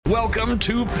Welcome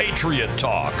to Patriot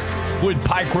Talk with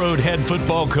Pike Road head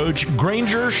football coach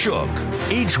Granger Shook.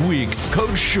 Each week,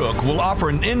 Coach Shook will offer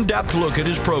an in-depth look at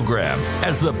his program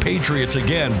as the Patriots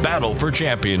again battle for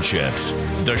championships.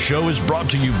 The show is brought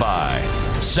to you by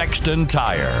Sexton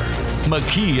Tire,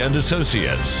 McKee and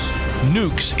Associates,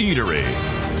 Nuke's Eatery,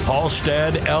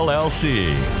 Halstead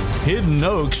LLC, Hidden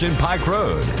Oaks in Pike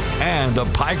Road, and the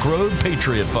Pike Road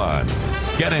Patriot Fund.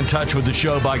 Get in touch with the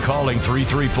show by calling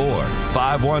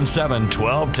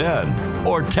 334-517-1210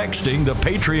 or texting the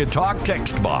Patriot Talk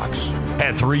text box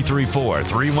at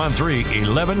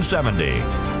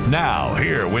 334-313-1170. Now,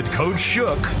 here with Coach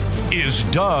Shook is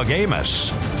Doug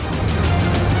Amos.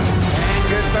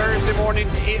 Good Thursday morning,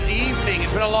 evening.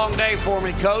 It's been a long day for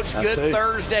me, Coach. Good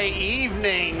Thursday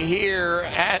evening here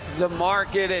at the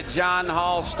market at John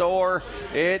Hall Store.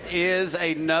 It is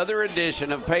another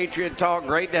edition of Patriot Talk.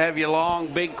 Great to have you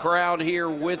along. Big crowd here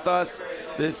with us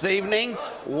this evening.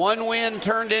 One win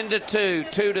turned into two,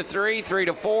 2-3,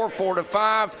 3-4,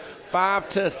 4-5,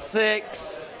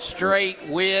 5-6 straight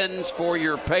wins for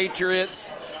your Patriots.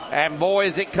 And, boy,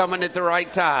 is it coming at the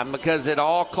right time, because it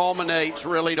all culminates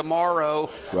really tomorrow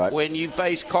when you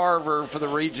face Carver for the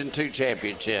Region 2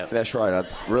 championship. That's right. I'm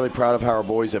really proud of how our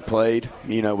boys have played.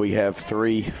 You know, we have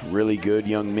three really good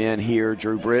young men here.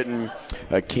 Britton,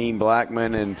 Akeem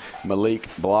Blackmon, and Malik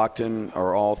Blocton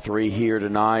are all three here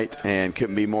tonight, and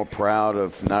couldn't be more proud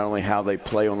of not only how they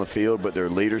play on the field, but their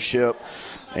leadership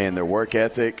and their work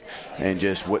ethic and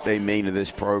just what they mean to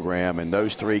this program. And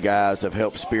those three guys have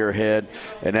helped spearhead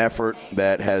an effort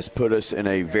that has put us in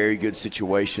a very good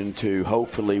situation to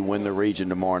hopefully win the region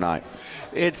tomorrow night.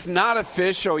 It's not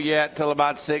official yet till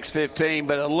about 6:15,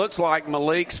 but it looks like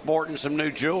Malik's sporting some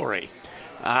new jewelry.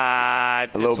 A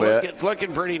little bit. It's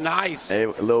looking pretty nice. A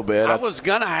little bit. I was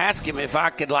going to ask him if I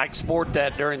could, sport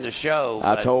that during the show.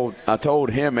 I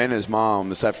told him and his mom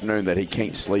this afternoon that he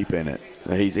can't sleep in it.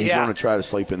 He's going to try to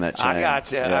sleep in that chain. I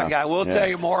got you. Yeah. We'll tell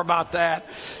you more about that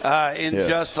in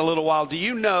just a little while. Do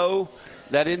you know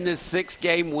that in this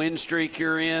 6-game win streak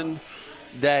you're in,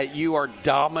 that you are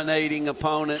dominating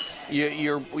opponents?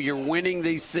 You're winning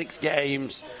these 6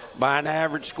 games by an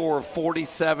average score of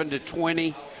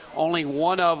 47-20. Only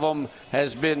one of them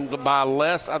has been by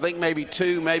less, I think maybe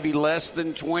 2, maybe less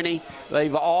than 20.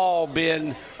 They've all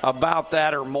been about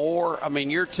that or more. I mean,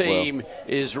 your team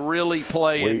is really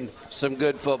playing some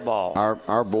good football.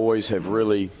 Our boys have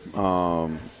really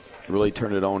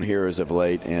turned it on here as of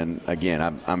late. And,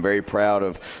 again, I'm very proud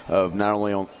of not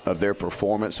only of their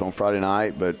performance on Friday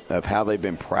night, but of how they've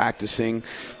been practicing.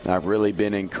 I've really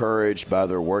been encouraged by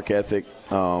their work ethic.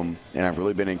 And I've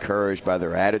really been encouraged by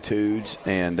their attitudes,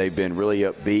 and they've been really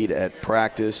upbeat at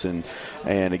practice. And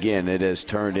again, it has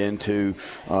turned into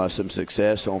some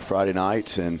success on Friday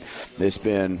nights, and it's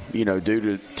been,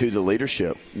 due to the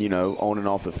leadership, on and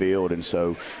off the field. And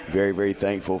so very, very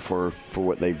thankful for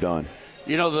what they've done.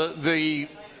 The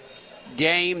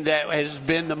game that has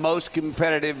been the most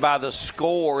competitive by the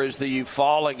score is the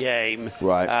Eufaula game.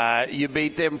 Right. You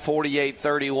beat them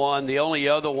 48-31. The only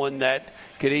other one that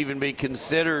could even be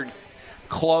considered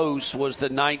close was the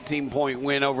 19-point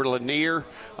win over Lanier.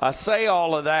 I say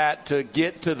all of that to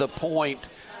get to the point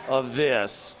of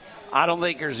this. I don't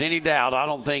think there's any doubt. I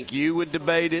don't think you would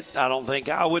debate it. I don't think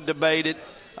I would debate it.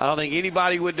 I don't think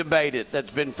anybody would debate it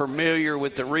that's been familiar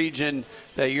with the region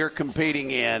that you're competing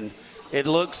in. It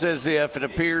looks as if it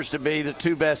appears to be the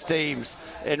two best teams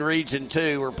in Region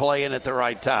 2 are playing at the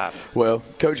right time. Well,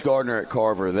 Coach Gardner at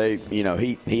Carver,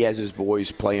 he has his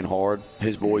boys playing hard.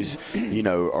 His boys,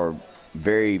 are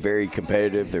very, very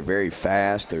competitive. They're very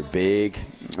fast. They're big.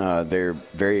 They're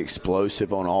very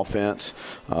explosive on offense.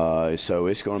 So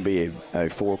it's going to be a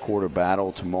 4-quarter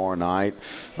battle tomorrow night,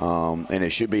 and it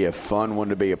should be a fun one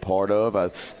to be a part of.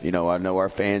 I know our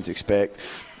fans expect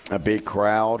a big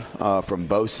crowd from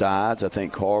both sides. I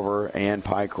think Carver and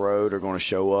Pike Road are going to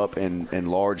show up in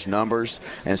large numbers,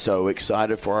 and so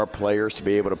excited for our players to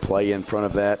be able to play in front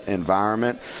of that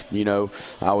environment.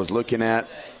 I was looking at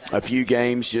a few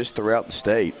games just throughout the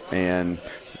state, and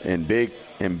in big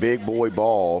boy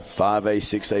ball, 5A,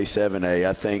 6A, 7A,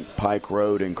 I think Pike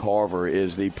Road and Carver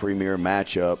is the premier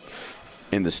matchup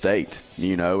in the state,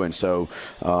 and so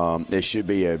it should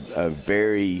be a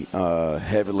very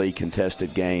heavily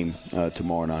contested game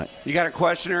tomorrow night. You got a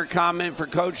question or a comment for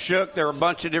Coach Shook? There are a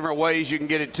bunch of different ways you can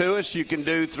get it to us. You can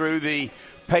do through the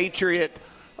Patriot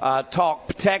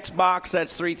Talk text box.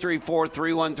 That's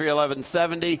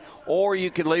 334-313-1170. Or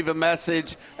you can leave a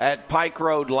message at Pike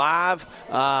Road Live,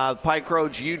 Pike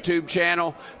Road's YouTube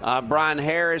channel. Brian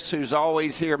Harris, who's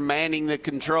always here manning the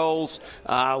controls,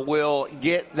 will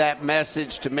get that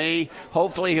message to me.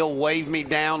 Hopefully he'll wave me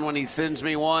down when he sends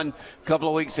me one. A couple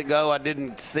of weeks ago I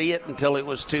didn't see it until it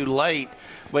was too late.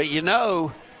 But you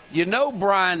know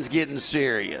Brian's getting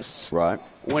serious. Right.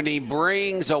 When he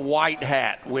brings a white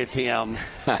hat with him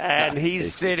and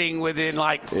he's sitting within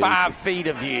like 5 feet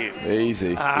of you.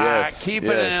 Easy. Yes.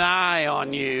 Keeping an eye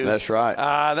on you. That's right.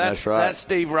 That's right. That's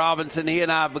Steve Robinson. He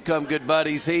and I have become good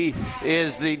buddies. He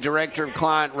is the Director of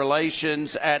Client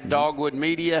Relations at Dogwood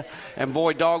Media. And,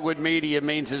 boy, Dogwood Media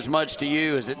means as much to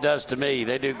you as it does to me.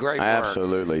 They do great work.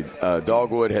 Absolutely.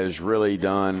 Dogwood has really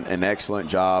done an excellent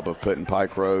job of putting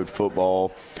Pike Road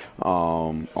football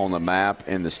on the map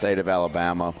in the state of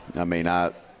Alabama. I mean,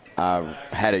 I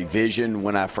had a vision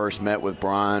when I first met with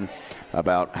Brian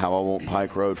about how I want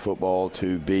Pike Road football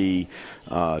to be,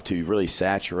 to really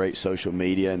saturate social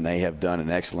media, and they have done an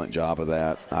excellent job of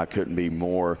that. I couldn't be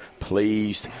more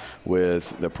pleased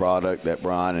with the product that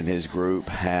Brian and his group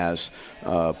has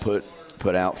put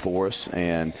out for us,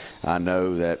 and I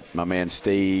know that my man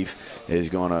Steve is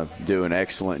going to do an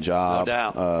excellent job. No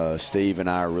doubt. Steve and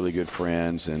I are really good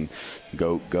friends and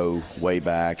go way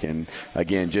back, and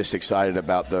again, just excited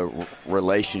about the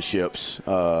relationships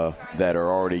that are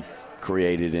already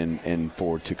created and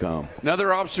forward to come.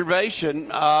 Another observation,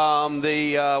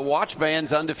 the watch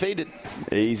band's undefeated.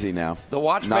 Easy now. The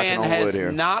watch band has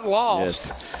not lost.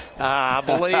 Yes. I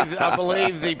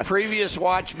believe the previous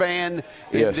watch band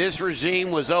in this regime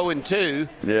was 0-2.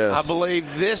 Yes. I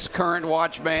believe this current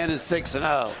watch band is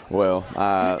 6-0. Well,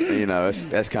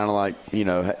 that's kind of like,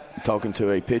 talking to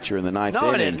a pitcher in the ninth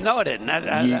inning. No, it didn't.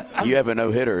 You have a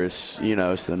no-hitter. It's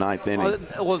the ninth inning.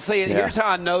 Well, see, here's how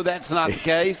I know that's not the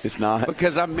case. It's not.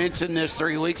 Because I mentioned this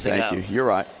 3 weeks ago. Thank you. You're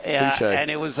right. Touche.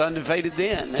 And it was undefeated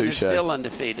then. And it's still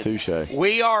undefeated. Touche.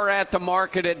 We are at the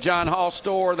market at John Hall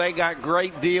Store. They got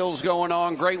great deals going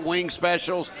on, great wing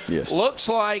specials. Yes. Looks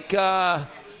like, I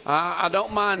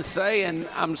don't mind saying,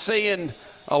 I'm seeing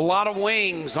a lot of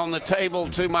wings on the table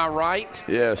to my right.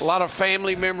 Yes. A lot of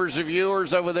family members of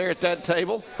yours over there at that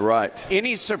table. Right.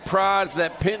 Any surprise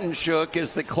that Britton and Shook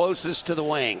is the closest to the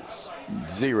wings?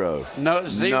 Zero. No,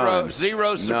 zero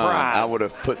surprise. None. I would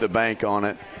have put the bank on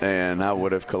it, and I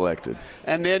would have collected.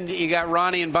 And then you got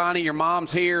Ronnie and Bonnie, your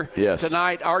mom's here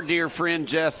tonight. Our dear friend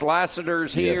Jess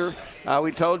Lassiter's here. Yes.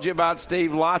 We told you about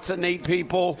Steve. Lots of neat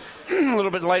people. A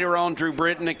little bit later on,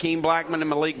 Britton and Akeem Blackmon and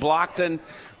Malik Blocton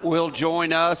will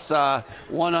join us,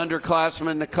 one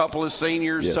underclassman and a couple of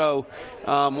seniors. Yes. So,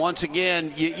 once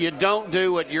again, you don't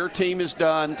do what your team has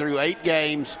done through 8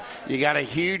 games. You got a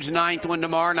huge 9th one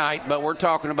tomorrow night, but we're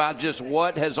talking about just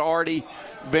what has already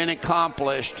been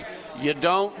accomplished. You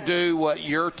don't do what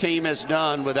your team has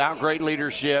done without great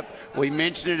leadership. We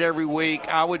mention it every week.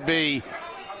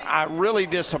 I'm really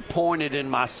disappointed in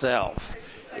myself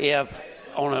if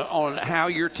on how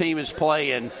your team is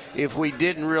playing if we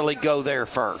didn't really go there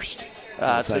first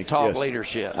to talk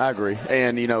leadership. I agree.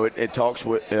 And, it talks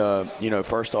with,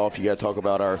 first off, you got to talk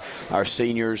about our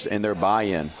seniors and their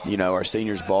buy-in. Our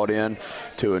seniors bought in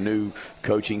to a new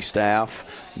coaching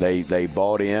staff. They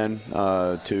bought in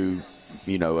to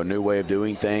a new way of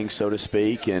doing things, so to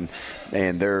speak. And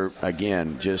they're,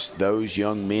 again, just those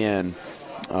young men,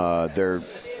 their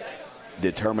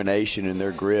determination and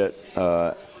their grit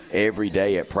every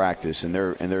day at practice, and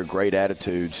their great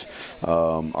attitudes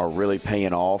are really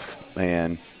paying off.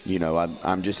 And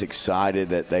I'm just excited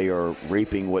that they are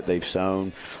reaping what they've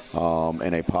sown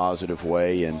in a positive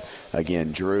way. And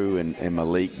again, Drew and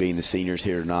Malik, being the seniors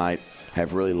here tonight,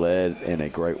 have really led in a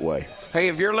great way. Hey,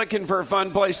 if you're looking for a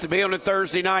fun place to be on a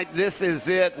Thursday night, this is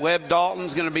it. Webb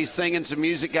Dalton's going to be singing some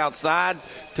music outside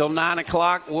till 9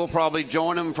 o'clock. We'll probably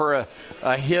join him for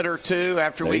a hit or two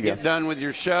after we get done with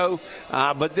your show.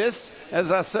 But this,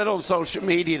 as I said on social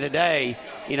media today,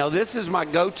 this is my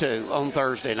go-to on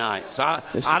Thursday night. So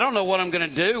I don't know what I'm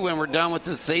going to do when we're done with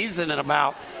the season in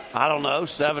about,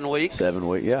 7 weeks. 7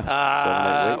 weeks, yeah. 7,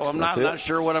 8 weeks. Well, I'm not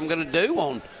sure what I'm going to do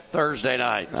on Thursday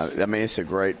night. I mean, it's a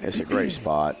great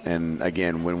spot. And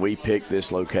again, when we picked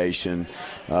this location,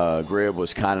 Grib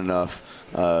was kind enough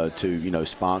to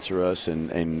sponsor us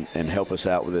and help us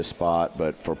out with this spot.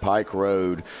 But for Pike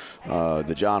Road,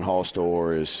 the John Hall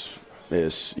Store is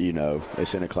it's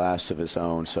in a class of its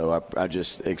own. So I'm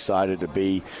just excited to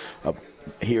be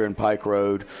here in Pike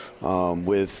Road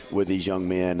with these young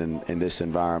men and this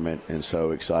environment, and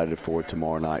so excited for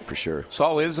tomorrow night for sure.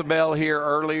 Saw Isabel here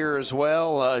earlier as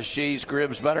well. She's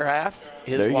Gribb's better half,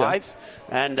 his wife.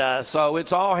 Go. And so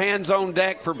it's all hands on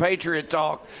deck for Patriot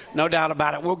Talk, no doubt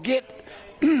about it. We'll get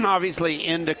obviously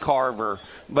into Carver,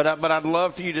 but I'd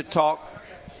love for you to talk.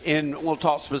 We'll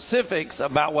talk specifics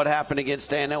about what happened against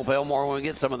Stanhope Elmore when we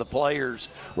get some of the players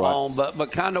on,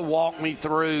 but kind of walk me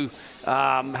through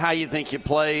how you think you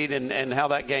played and how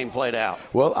that game played out.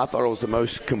 Well, I thought it was the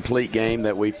most complete game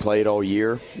that we've played all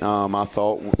year. I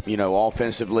thought,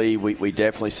 offensively, we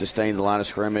definitely sustained the line of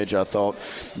scrimmage. I thought,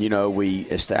 we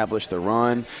established the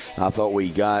run. I thought we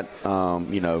got,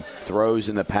 throws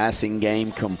in the passing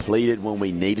game completed when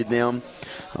we needed them.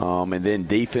 And then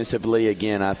defensively,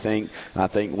 again, I think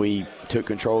we took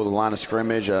control of the line of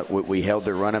scrimmage. We held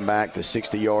their running back to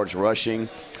 60 yards rushing.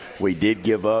 We did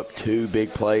give up 2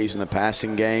 big plays in the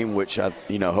passing game, which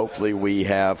hopefully we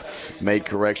have made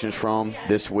corrections from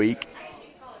this week.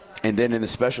 And then in the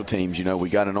special teams, we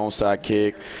got an onside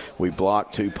kick. We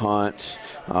blocked 2 punts.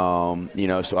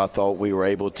 So I thought we were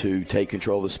able to take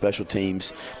control of the special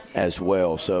teams as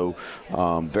well. So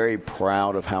very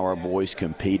proud of how our boys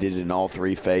competed in all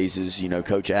 3 phases.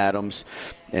 Coach Adams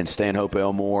and Stanhope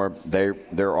Elmore,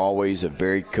 they're always a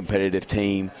very competitive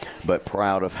team, but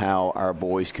proud of how our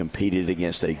boys competed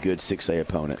against a good 6A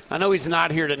opponent. I know he's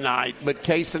not here tonight, but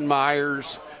Kason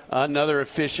Myers, another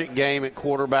efficient game at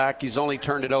quarterback. He's only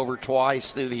turned it over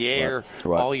twice through the air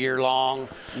all year long.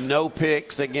 No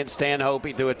picks against Stanhope.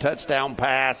 He threw a touchdown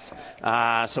pass.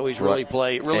 So he's really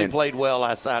played well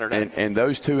last Saturday. And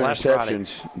those 2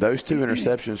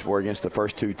 interceptions were against the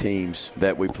first 2 teams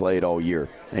that we played all year.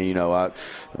 And I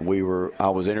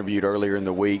was interviewed earlier in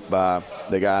the week by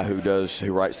the guy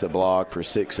who writes the blog for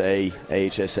 6A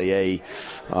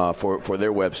AHSAA for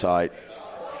their website.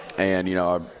 And,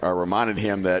 I reminded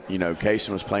him that, Kason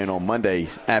was playing on Monday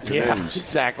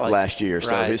afternoons last year.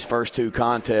 So his first 2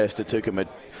 contests, it took him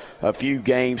a few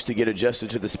games to get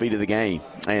adjusted to the speed of the game.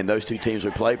 And those 2 teams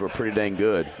we played were pretty dang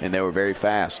good, and they were very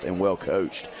fast and well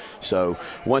coached. So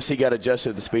once he got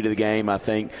adjusted to the speed of the game, I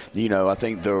think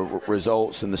the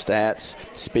results and the stats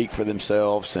speak for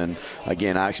themselves. And,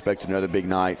 again, I expect another big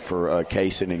night for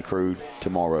Kason and crew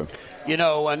tomorrow.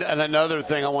 And another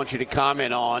thing I want you to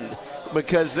comment on,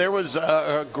 because there was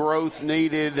a growth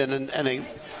needed and a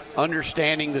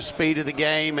understanding the speed of the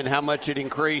game and how much it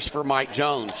increased for Mike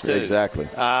Jones, too. Exactly.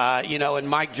 And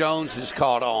Mike Jones has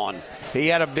caught on. He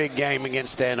had a big game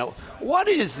against Stanhope. What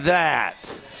is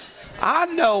that? I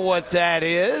know what that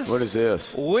is. What is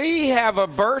this? We have a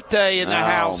birthday in the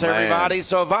house, everybody.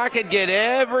 So if I could get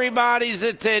everybody's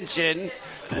attention,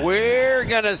 we're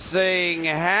going to sing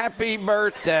Happy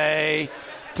Birthday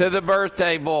to the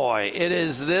birthday boy. It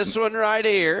is this one right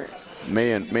here.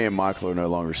 Me and Michael are no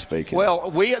longer speaking.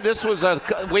 Well, we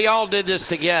all did this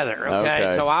together.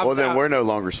 Okay. So then we're no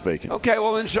longer speaking. Okay.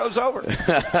 Well, then show's over.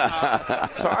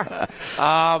 Sorry.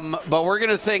 But we're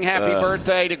gonna sing Happy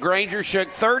Birthday to Granger Shook,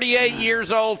 38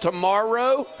 years old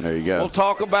tomorrow. There you go. We'll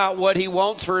talk about what he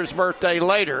wants for his birthday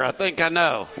later. I think I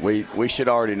know. We should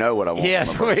already know what I want.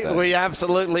 Yes, for my birthday. we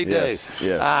absolutely do. Yes.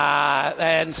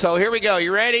 And so here we go.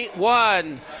 You ready?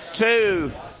 1,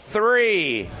 2,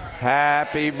 3.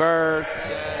 Happy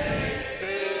birthday to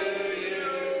you.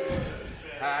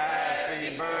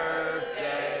 Happy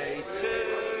birthday to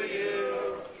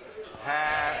you.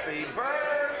 Happy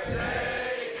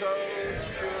birthday, Coach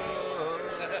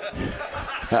Shook.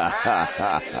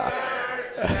 Happy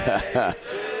birthday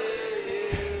to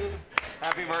you.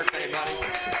 Happy birthday, buddy.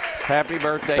 Happy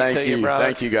birthday to you, brother.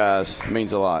 Thank you, guys. It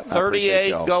means a lot.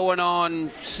 38 going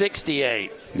on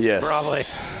 68. Yes. Probably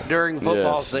during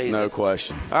football season. No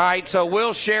question. All right, so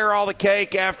we'll share all the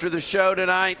cake after the show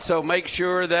tonight, so make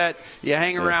sure that you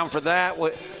hang around for that.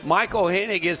 Michael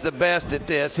Hennig is the best at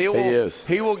this. He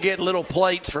will get little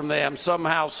plates from them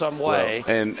somehow, some way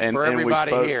for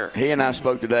everybody here. He and I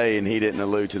spoke today, and he didn't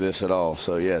allude to this at all,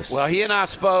 so yes. Well, he and I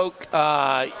spoke.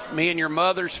 Me and your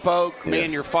mother spoke. Me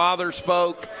and your father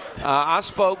spoke. I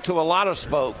spoke to a lot of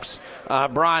spokes.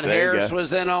 Brian Harris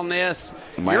was in on this.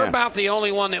 Man. You're about the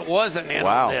only one that wasn't in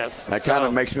on this. That kind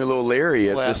of makes me a little leery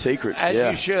at the secrets. As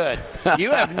you should. You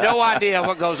have no idea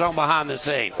what goes on behind the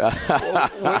scenes.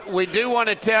 we do want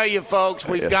to tell you, folks,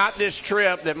 we've got this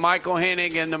trip that Michael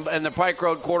Hennig and the Pike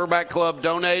Road Quarterback Club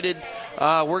donated.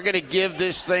 We're going to give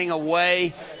this thing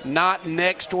away, not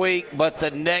next week, but the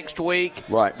next week.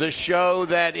 Right. The show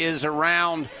that is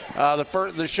around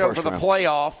the show for the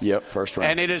playoff. Yep, first round.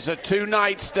 And it is a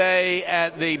 2-night stay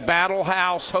at the Battle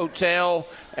House Hotel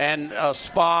and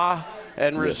Spa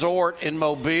and resort in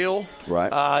Mobile.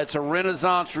 Right. It's a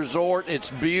Renaissance resort. It's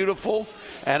beautiful.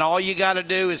 And all you got to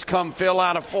do is come fill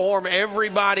out a form.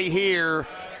 Everybody here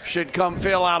should come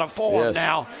fill out a form. Yes.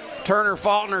 Now, Turner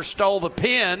Faulkner stole the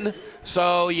pen,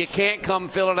 so you can't come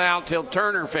fill it out till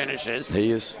Turner finishes.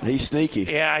 He's sneaky.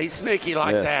 Yeah, he's sneaky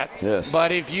like that. Yes.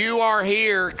 But if you are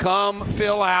here, come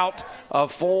fill out a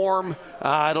form.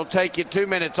 It'll take you 2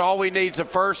 minutes. All we need is a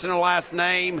first and a last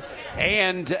name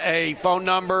and a phone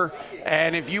number.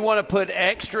 And if you want to put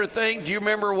extra things, do you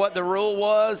remember what the rule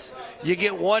was? You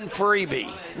get one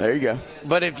freebie. There you go.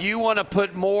 But if you want to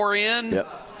put more in, yep.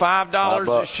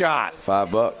 $5 a shot.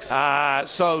 $5.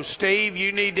 So, Steve,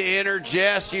 you need to enter.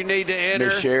 Jess, you need to enter.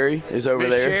 Miss Sherry is over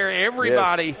there. Miss Sherry,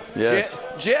 everybody. Yes.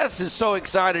 Jess is so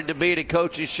excited to be at a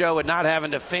coach's show and not having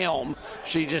to film.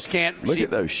 She just can't. Look at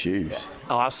those shoes.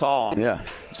 Oh, I saw them. Yeah,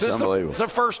 it's unbelievable. It's the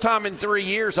first time in 3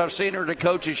 years I've seen her at a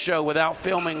coach's show without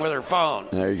filming with her phone.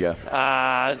 There you go.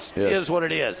 It is what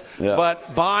it is. Yeah.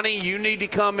 But, Bonnie, you need to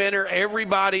come enter.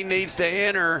 Everybody needs to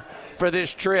enter for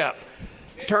this trip.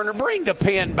 Turner, bring the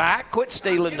pen back. Quit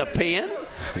stealing the pen.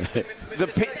 The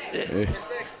pen.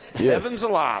 Yes. Heavens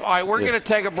alive. All right, we're going to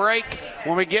take a break.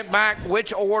 When we get back,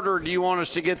 which order do you want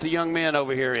us to get the young men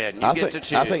over here in? You get to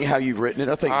choose. I think how you've written it.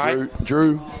 I think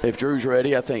Drew, if Drew's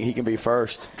ready, I think he can be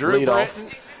first. Drew Lead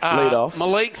off.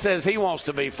 Malik says he wants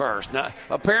to be first. Now,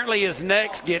 apparently his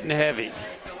neck's getting heavy.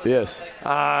 Yes.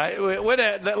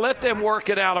 Let them work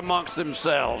it out amongst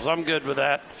themselves. I'm good with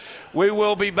that. We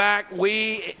will be back.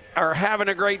 We are having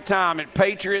a great time at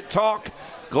Patriot Talk.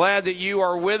 Glad that you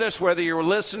are with us, whether you're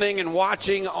listening and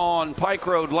watching on Pike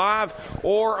Road Live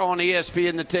or on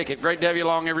ESPN The Ticket. Great to have you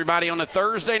along, everybody, on a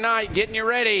Thursday night, getting you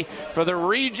ready for the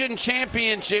Region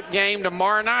Championship game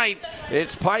tomorrow night.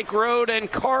 It's Pike Road and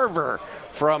Carver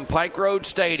from Pike Road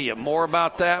Stadium. More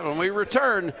about that when we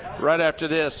return right after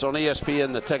this on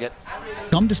ESPN The Ticket.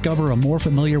 Come discover a more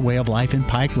familiar way of life in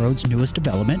Pike Road's newest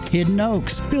development, Hidden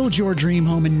Oaks. Build your dream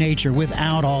home in nature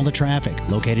without all the traffic.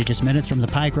 Located just minutes from the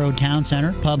Pike Road Town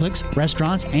Center, Publix,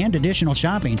 restaurants, and additional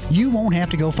shopping, you won't have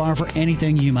to go far for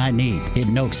anything you might need.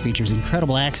 Hidden Oaks features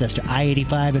incredible access to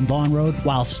I-85 and Vaughn Road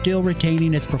while still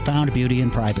retaining its profound beauty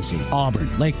and privacy.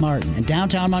 Auburn, Lake Martin, and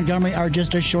downtown Montgomery are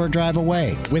just a short drive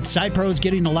away. With Site Pros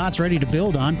getting the lots ready to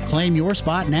build on, claim your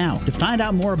spot now. To find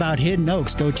out more about Hidden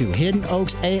Oaks, go to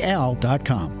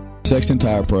hiddenoaksal.com. Sexton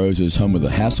Tire Pros is home with a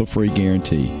hassle-free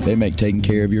guarantee. They make taking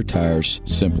care of your tires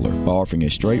simpler by offering a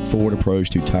straightforward approach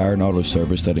to tire and auto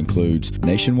service that includes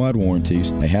nationwide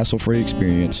warranties, a hassle-free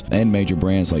experience, and major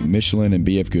brands like Michelin and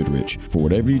BF Goodrich. For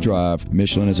whatever you drive,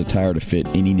 Michelin is a tire to fit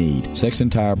any need. Sexton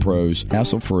Tire Pros,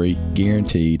 hassle-free,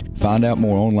 guaranteed. Find out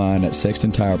more online at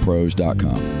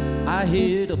sextontirepros.com. I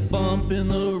hit a bump in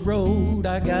the road,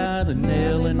 I got a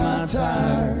nail in my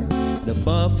tire. The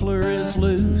muffler is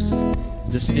loose,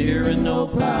 the steering no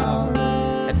power.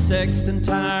 At Sexton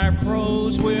Tire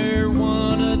Pros, we're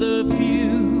one of the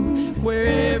few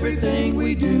where everything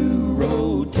we do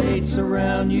rotates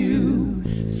around you.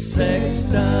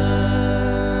 Sexton.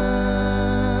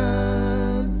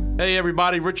 Hey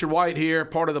everybody, Richard White here,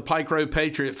 part of the Pike Road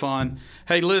Patriot Fund.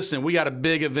 Hey, listen, we got a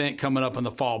big event coming up in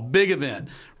the fall. Big event.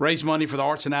 Raise money for the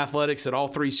arts and athletics at all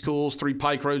three schools, 3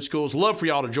 Pike Road schools. Love for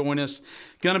y'all to join us.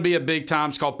 Going to be a big time.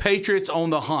 It's called Patriots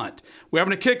on the Hunt. We're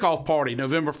having a kickoff party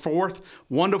November 4th,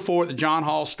 1 to 4 at the John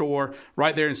Hall store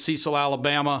right there in Cecil,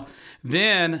 Alabama.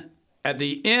 Then at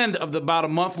the end of about a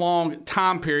month-long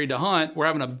time period to hunt, we're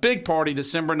having a big party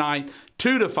December 9th,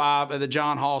 2 to 5 at the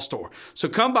John Hall store. So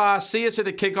come by, see us at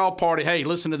the kickoff party. Hey,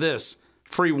 listen to this.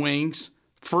 Free wings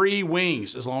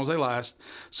as long as they last.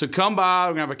 So come by. We're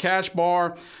going to have a cash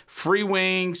bar, free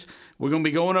wings. We're going to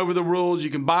be going over the rules.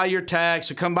 You can buy your tag.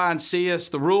 So come by and see us.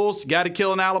 The rules, you got to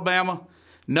kill in Alabama.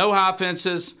 No high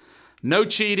fences. No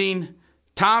cheating.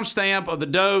 Timestamp of the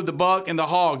doe, the buck, and the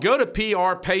hog. Go to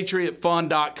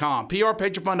prpatriotfund.com.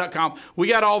 prpatriotfund.com. We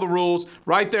got all the rules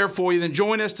right there for you. Then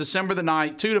join us December the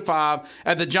 9th, 2 to 5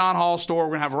 at the John Hall store.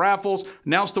 We're going to have raffles,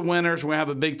 announce the winners. We're going to have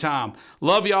a big time.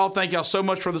 Love y'all. Thank y'all so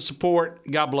much for the support.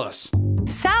 God bless.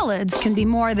 Salads can be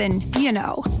more than,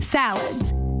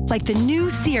 salads. Like the new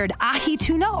seared ahi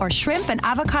tuna or shrimp and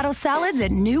avocado salads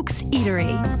at Nuke's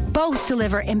Eatery. Both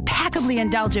deliver impeccably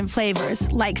indulgent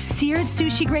flavors like seared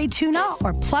sushi-grade tuna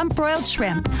or plump broiled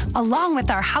shrimp, along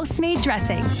with our house-made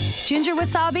dressings, ginger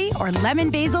wasabi or lemon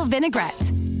basil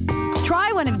vinaigrette.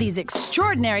 Try one of these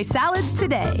extraordinary salads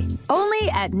today, only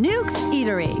at Nuke's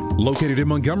Eatery. Located in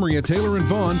Montgomery at Taylor and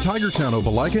Vaughan, Tigertown,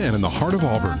 Opelika, and in the heart of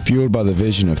Auburn. Fueled by the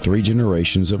vision of 3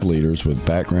 generations of leaders with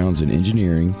backgrounds in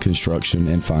engineering, construction,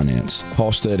 and finance,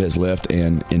 Halstead has left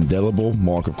an indelible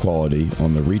mark of quality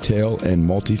on the retail and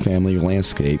multifamily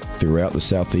landscape throughout the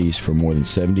Southeast for more than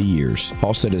 70 years.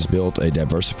 Halstead has built a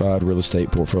diversified real estate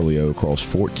portfolio across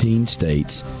 14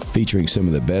 states, featuring some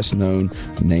of the best-known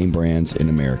name brands in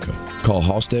America. Call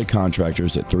Halstead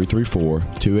Contractors at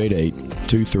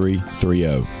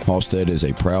 334-288-2330. Halstead is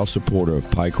a proud supporter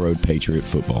of Pike Road Patriot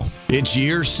football. It's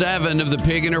year 7 of the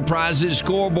Pig Enterprises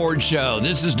Scoreboard Show.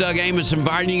 This is Doug Amos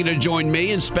inviting you to join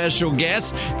me and special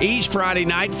guests each Friday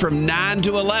night from 9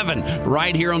 to 11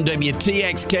 right here on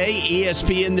WTXK,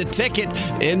 ESPN The Ticket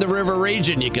in the River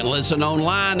Region. You can listen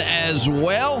online as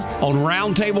well on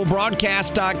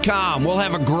roundtablebroadcast.com. We'll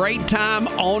have a great time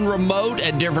on remote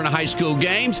at different high school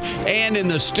games and in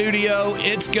the studio.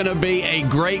 It's going to be a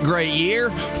great, great year.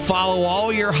 Follow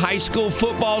all your high school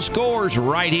football scores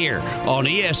right here on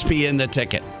ESPN The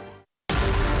Ticket.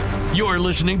 You're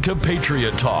listening to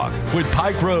Patriot Talk with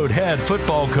Pike Road head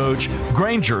football coach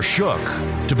Granger Shook.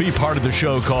 To be part of the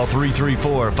show, call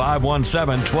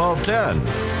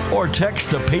 334-517-1210 or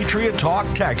text the Patriot Talk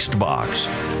text box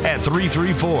at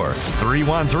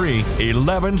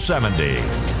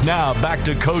 334-313-1170. Now back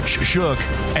to Coach Shook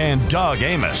and Doug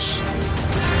Amos.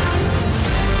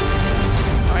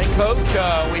 All right, Coach,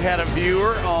 we had a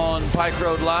viewer on Pike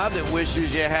Road Live that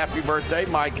wishes you a happy birthday.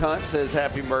 Mike Hunt says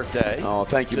happy birthday. Oh,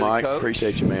 thank you, Mike.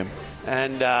 Appreciate you, man.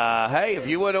 And, hey, if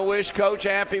you want to wish Coach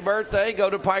a happy birthday, go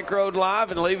to Pike Road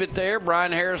Live and leave it there.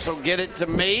 Brian Harris will get it to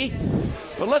me.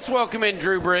 But let's welcome in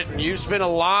Drew Britton. You spent a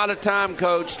lot of time,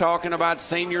 Coach, talking about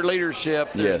senior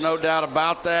leadership. There's no doubt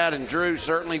about that, and Drew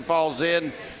certainly falls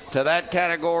in to that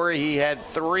category. He had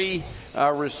 3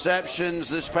 receptions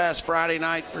this past Friday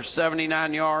night for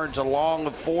 79 yards, along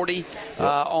with 40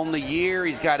 on the year.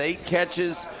 He's got 8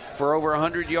 catches for over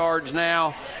 100 yards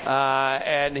now,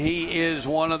 and he is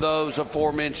one of those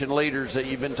aforementioned leaders that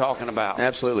you've been talking about.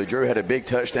 Absolutely. Drew had a big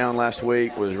touchdown last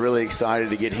week, was really excited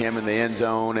to get him in the end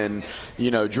zone. And,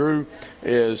 you know, Drew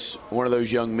is one of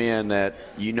those young men that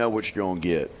you know what you're going to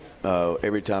get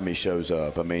every time he shows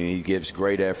up. I mean, he gives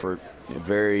great effort.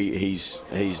 He's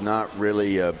not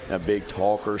really a big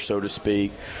talker, so to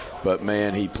speak, but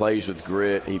man, he plays with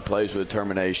grit. He plays with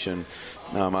determination.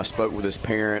 I spoke with his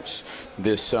parents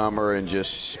this summer and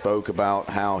just spoke about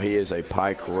how he is a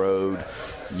Pike Road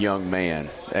young man,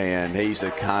 and he's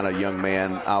the kind of young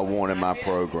man I want in my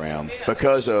program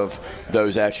because of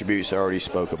those attributes I already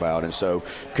spoke about. And so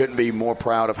couldn't be more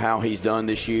proud of how he's done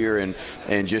this year, and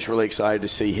just really excited to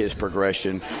see his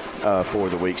progression for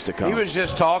the weeks to come. He was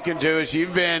just talking to us.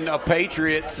 You've been a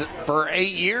Patriot for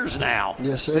 8 years now.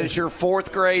 Yes, sir. Since your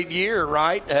 4th grade year,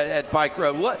 right, at Pike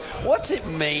Road. What's it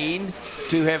mean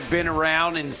to have been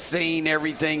around and seen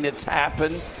everything that's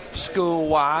happened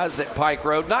school-wise at Pike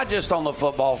Road, not just on the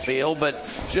football field, but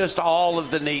just all of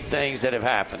the neat things that have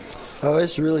happened? Oh,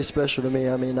 it's really special to me.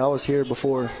 I mean, I was here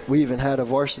before we even had a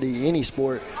varsity any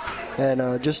sport,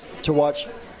 and just to watch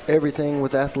everything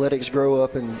with athletics grow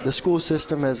up, and the school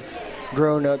system has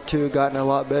grown up too, gotten a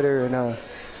lot better, and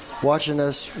watching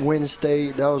us win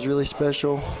state, that was really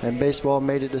special, and baseball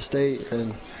made it to state,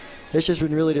 and it's just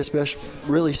been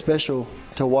really special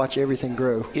to watch everything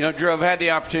grow. You know, Drew, I've had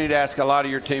the opportunity to ask a lot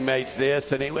of your teammates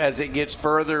this, and as it gets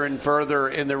further and further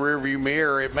in the rearview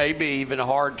mirror, it may be even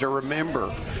hard to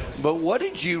remember. But what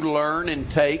did you learn and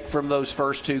take from those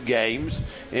first 2 games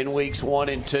in weeks 1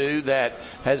 and 2 that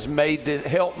has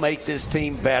helped make this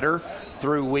team better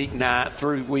through week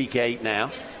 8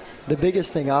 now? The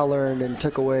biggest thing I learned and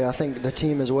took away, I think the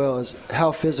team as well, is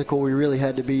how physical we really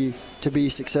had to be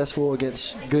successful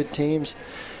against good teams.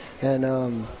 And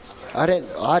I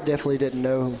definitely didn't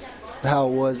know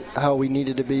how we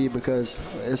needed to be, because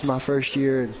it's my first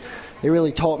year, and it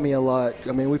really taught me a lot.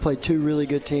 I mean, we played 2 really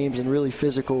good teams and really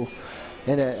physical,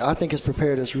 and I think it's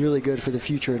prepared us really good for the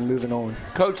future and moving on.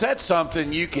 Coach, that's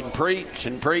something you can preach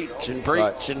and preach and preach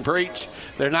right. and preach.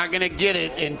 They're not going to get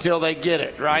it until they get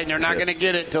it, right? And they're not going to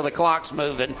get it until the clock's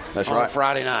moving on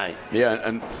Friday night. Yeah,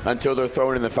 and until they're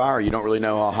thrown in the fire, you don't really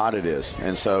know how hot it is.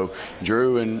 And so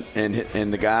Drew and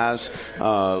the guys,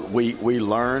 we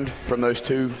learned from those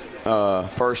 2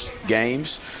 first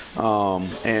games,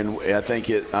 and I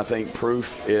think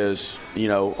proof is,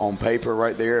 on paper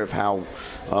right there of how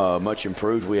much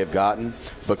improved we have gotten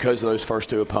because of those first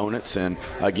two opponents. And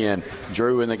again,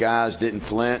 Drew and the guys didn't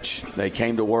flinch. They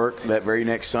came to work that very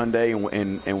next Sunday,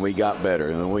 and we got better.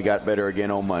 And then we got better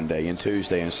again on Monday and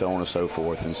Tuesday and so on and so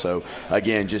forth. And so,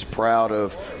 again, just proud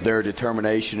of their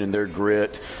determination and their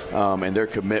grit and their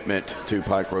commitment to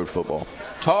Pike Road football.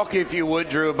 Talk, if you would,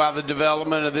 Drew, about the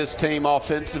development of this team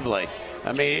offensively.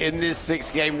 I mean, in this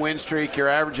 6-game win streak, you're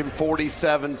averaging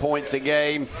 47 points a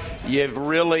game. You've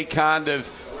really kind of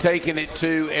taken it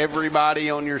to everybody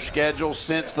on your schedule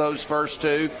since those first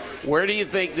two. Where do you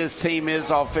think this team is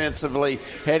offensively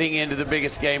heading into the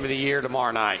biggest game of the year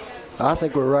tomorrow night? I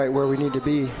think we're right where we need to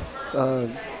be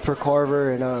for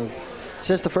Carver. And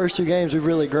since the first two games, we've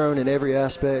really grown in every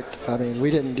aspect. I mean,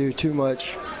 we didn't do too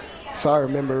much, if I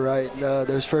remember right,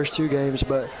 those first two games.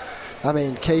 But, I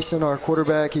mean, Kaysen, our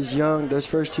quarterback, he's young. Those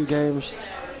first two games,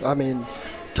 I mean,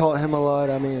 taught him a lot.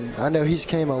 I mean, I know he's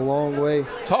came a long way.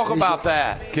 Talk about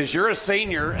that, because you're a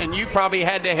senior, and you probably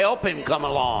had to help him come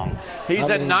along. He's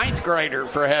a ninth grader,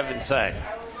 for heaven's sake.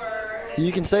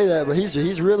 You can say that, but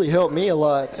he's really helped me a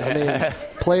lot. I mean,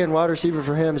 playing wide receiver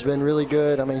for him has been really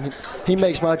good. I mean, he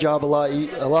makes my job a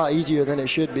lot easier than it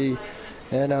should be.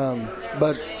 And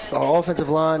but our offensive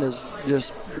line has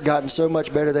just gotten so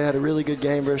much better. They had a really good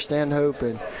game versus Stanhope,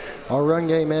 and our run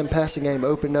game and passing game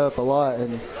opened up a lot,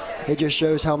 and it just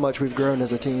shows how much we've grown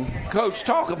as a team. Coach,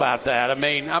 talk about that. I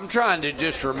mean, I'm trying to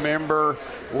just remember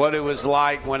what it was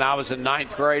like when I was a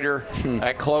ninth grader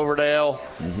at Cloverdale,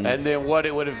 and then what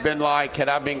it would have been like had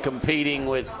I been competing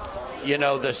with,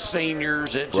 the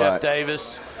seniors at Jeff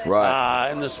Davis.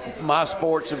 Right. In my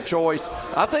sports of choice.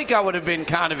 I think I would have been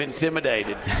kind of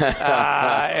intimidated.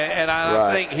 And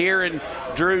I think hearing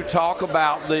Drew talk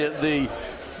about the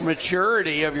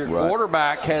maturity of your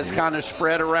quarterback has kind of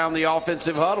spread around the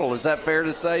offensive huddle. Is that fair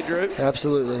to say, Drew?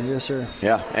 Absolutely. Yes, sir.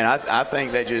 Yeah, and I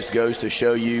think that just goes to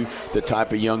show you the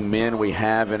type of young men we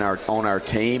have on our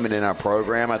team and in our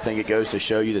program. I think it goes to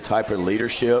show you the type of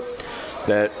leadership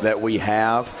that we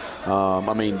have.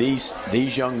 I mean, these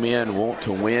young men want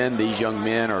to win. These young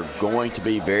men are going to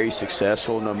be very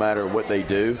successful no matter what they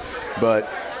do. But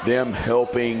them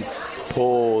helping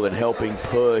pull and helping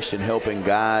push and helping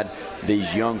guide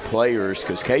these young players,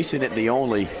 because Kaysen isn't the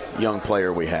only young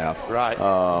player we have. Right.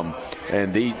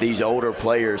 And these older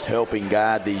players helping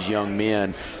guide these young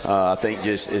men, I think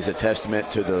just is a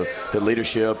testament to the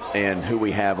leadership and who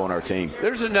we have on our team.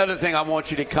 There's another thing I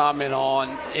want you to comment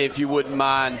on, if you wouldn't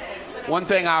mind. One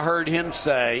thing I heard him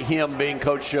say, him being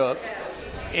Coach Shook,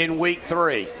 in week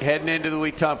 3, heading into the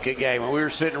Wetumpka game, and we were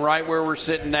sitting right where we're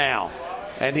sitting now.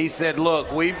 And he said,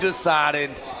 look, we've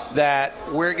decided that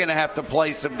we're going to have to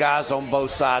play some guys on both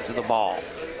sides of the ball.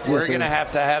 We're going to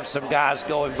have some guys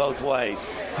going both ways.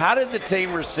 How did the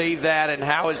team receive that, and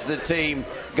how has the team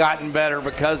gotten better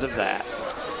because of that?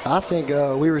 I think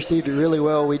we received it really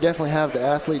well. We definitely have the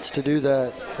athletes to do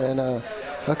that. And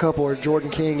a couple are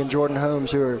Jordan King and Jordan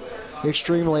Holmes, who are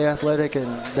extremely athletic,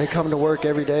 and they come to work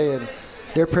every day. And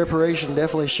their preparation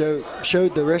definitely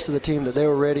showed the rest of the team that they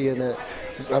were ready, and that,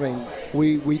 I mean,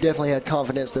 we definitely had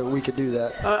confidence that we could do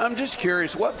that. I'm just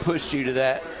curious, what pushed you to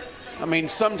that? I mean,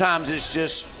 sometimes it's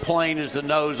just plain as the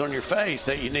nose on your face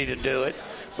that you need to do it.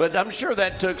 But I'm sure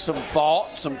that took some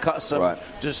thought, some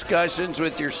discussions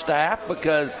with your staff,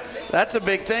 because that's a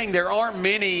big thing. There aren't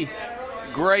many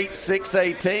great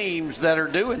 6A teams that are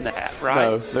doing that, right?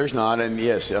 No, there's not. And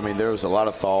yes, I mean, there was a lot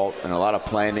of thought and a lot of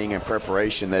planning and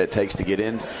preparation that it takes to get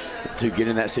in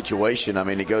that situation. I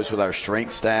mean, it goes with our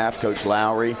strength staff, Coach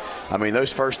Lowry. I mean,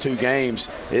 those first 2 games,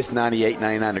 it's 98,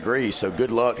 99 degrees. So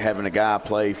good luck having a guy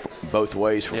play both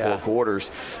ways for 4 quarters.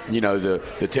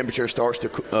 The temperature starts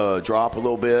to drop a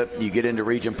little bit. You get into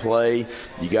region play.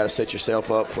 You got to set yourself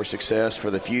up for success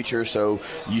for the future. So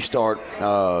you start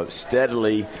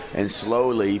steadily and slowly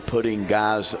putting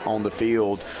guys on the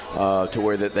field to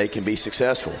where that they can be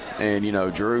successful. And,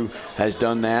 Drew has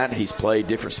done that. He's played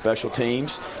different special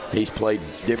teams. He's played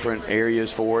different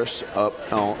areas for us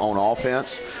up on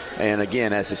offense. And,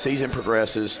 again, as the season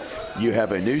progresses, you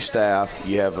have a new staff.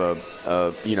 You have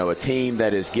a team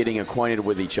that is getting acquainted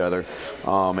with each other.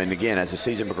 And, again, as the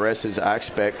season progresses, I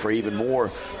expect for even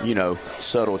more,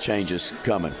 subtle changes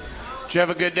coming. Did you have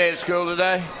a good day at school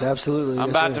today? Absolutely. I'm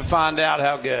about to find out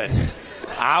how good.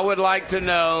 I would like to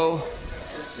know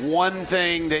one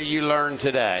thing that you learned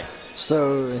today.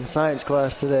 So in science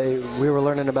class today, we were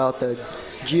learning about the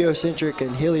geocentric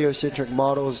and heliocentric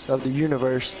models of the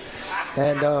universe.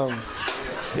 And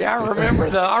I remember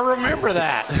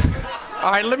that.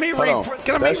 All right, let me Hold on.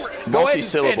 go ahead and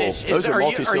multi-syllable. finish. Those are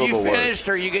multi-syllable Are you finished,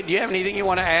 or do you have anything you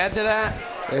want to add to that?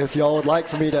 If y'all would like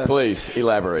for me to. Please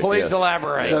elaborate. Please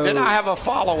elaborate. So, then I have a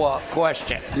follow-up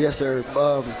question. Yes, sir.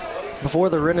 Before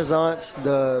the Renaissance,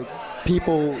 the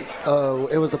people,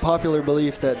 it was the popular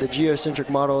belief that the geocentric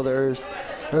model of the Earth,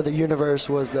 or the universe,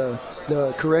 was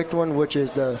the correct one, which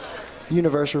is the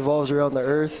universe revolves around the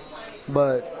Earth.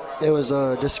 But it was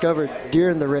discovered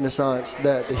during the Renaissance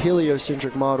that the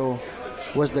heliocentric model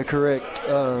was the correct,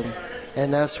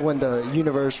 and that's when the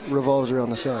universe revolves around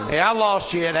the sun. Yeah, I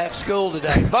lost you at school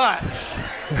today, but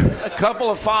a couple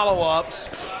of follow-ups.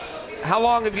 How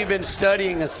long have you been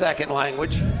studying a second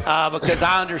language? Because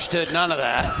I understood none of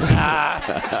that.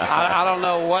 I don't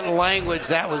know what language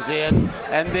that was in.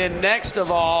 And then next of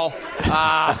all,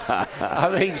 I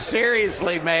mean,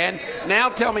 seriously, man, now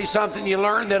tell me something you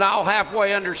learned that I'll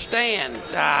halfway understand,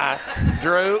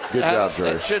 Drew. Good job,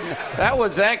 Drew. That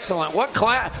was excellent. What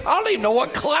class? I don't even know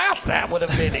what class that would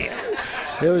have been in.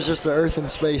 It was just the Earth and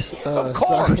space Of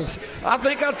course. science. I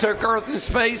think I took Earth and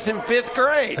Space in 5th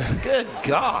grade. Good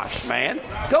gosh, man.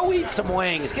 Go eat some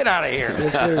wings. Get out of here.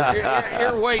 Yes, sir.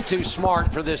 You're way too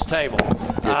smart for this table.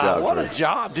 Good job, what Drew. a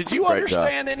job. Did you Great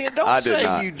understand job. any of it? Don't I did say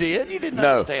not. you did. You didn't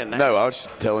No, understand that. no, I was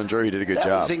telling Drew he did a good That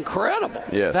job. was incredible.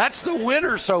 Yes. That's the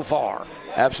winner so far.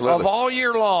 Absolutely. Of all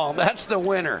year long, that's the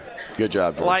winner. Good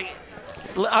job, Drew. Like,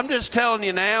 I'm just telling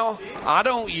you now, I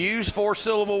don't use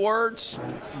 4-syllable words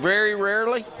very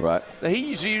rarely. Right.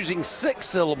 He's using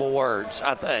 6-syllable words,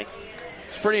 I think.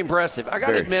 It's pretty impressive. I got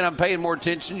to Very. admit, I'm paying more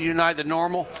attention to you tonight than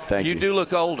normal. Thank you. You do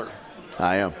look older.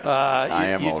 I am. I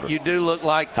am older. You do look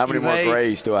like How many you've more aged.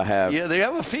 grays do I have? Yeah, they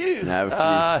have a few. I have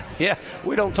a few. Yeah,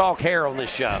 we don't talk hair on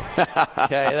this show.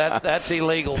 Okay, that's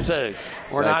illegal too.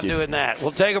 We're Thank not you. doing that.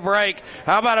 We'll take a break.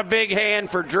 How about a big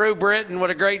hand for Drew Britton? What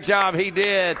a great job he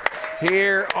did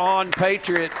here on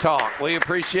Patriot Talk. We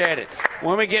appreciate it.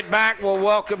 When we get back, we'll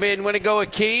welcome in. Want to go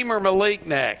Akeem or Malik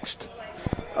next?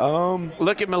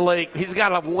 Look at Malik. He's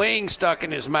got a wing stuck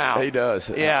in his mouth. He does.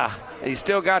 Yeah. He's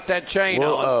still got that chain on.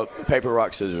 Well, paper,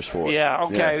 rock, scissors for it. Yeah,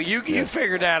 okay. Yes, You yes.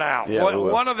 figured that out. Yeah, we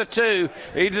will. One of the two,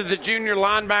 either the junior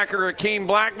linebacker Akeem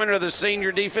Blackmon or the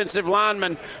senior defensive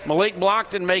lineman Malik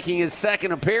Blocton making his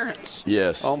second appearance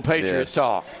Yes, on Patriot yes.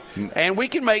 Talk. And we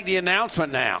can make the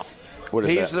announcement now. What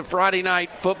is He's that? the Friday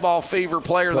Night Football Fever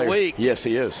Player of the Week. Yes,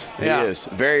 he is. Yeah. He is.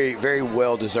 Very, very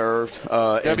well deserved.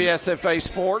 WSFA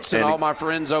Sports and all my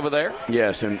friends over there.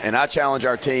 Yes, and I challenge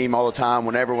our team all the time.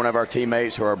 Whenever one of our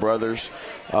teammates or our brothers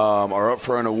are up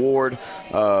for an award,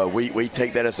 we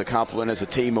take that as a compliment, as a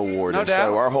team award. No and doubt.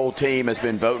 So our whole team has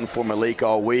been voting for Malik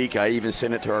all week. I even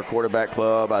sent it to our quarterback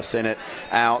club. I sent it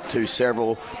out to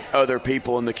several other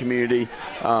people in the community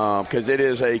because it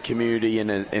is a community and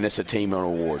it's a team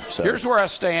award. So Here's where I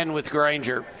stand with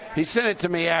Granger. He sent it to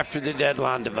me after the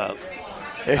deadline to vote.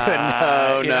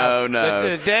 no.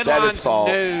 The deadline's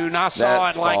noon. I saw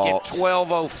That's it like false. at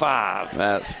 12:05.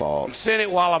 That's false. Sent it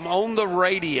while I'm on the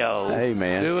radio. Hey,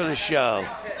 man. Doing a show.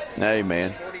 Hey,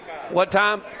 man. What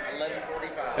time?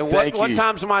 And Thank what you.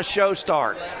 time's my show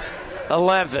start?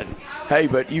 11. Hey,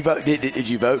 but you vote? Did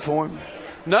you vote for him?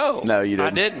 No. No, you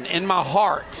didn't. I didn't. In my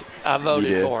heart, I You voted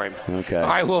did? for him. Okay. All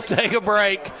right, we'll take a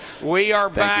break. We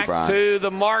are Thank you, back Brian. to the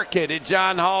market at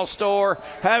John Hall Store,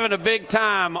 having a big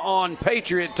time on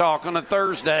Patriot Talk on a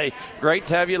Thursday. Great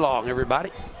to have you along,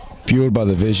 everybody. Fueled by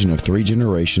the vision of 3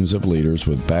 generations of leaders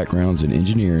with backgrounds in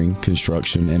engineering,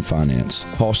 construction, and finance,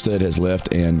 Halstead has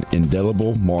left an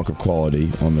indelible mark of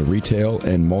quality on the retail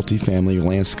and multifamily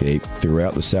landscape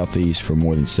throughout the Southeast for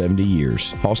more than 70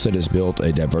 years. Halstead has built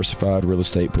a diversified real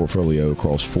estate portfolio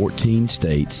across 14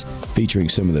 states, featuring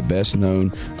some of the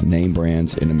best-known name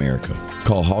brands in America.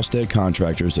 Call Halstead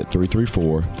Contractors at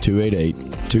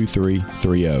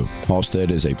 334-288-2330. Halstead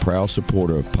is a proud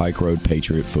supporter of Pike Road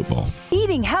Patriot football.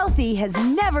 Eating healthy has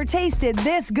never tasted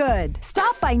this good.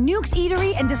 Stop by Nuke's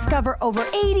Eatery and discover over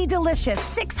 80 delicious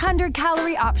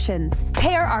 600-calorie options.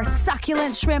 Pair our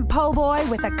succulent shrimp po' boy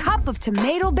with a cup of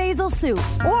tomato basil soup.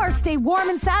 Or stay warm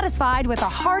and satisfied with a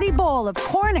hearty bowl of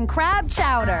corn and crab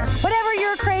chowder. Whatever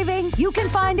you're craving, you can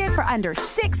find it for under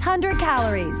 600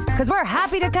 calories. Because we're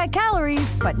happy to cut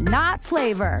calories, but not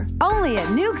flavor. Only at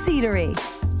Nuke's Eatery.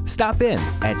 Stop in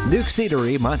at Nuke's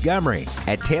Eatery, Montgomery,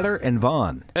 at Taylor and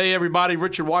Vaughn. Hey, everybody.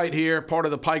 Richard White here, part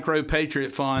of the Pike Road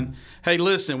Patriot Fund. Hey,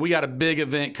 listen, we got a big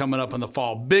event coming up in the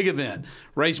fall. Big event.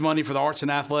 Raise money for the arts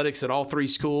and athletics at all 3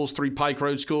 schools, 3 Pike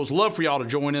Road schools. Love for y'all to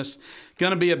join us.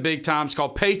 Going to be a big time. It's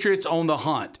called Patriots on the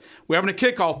Hunt. We're having a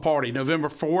kickoff party November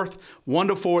 4th, 1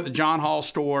 to 4 at the John Hall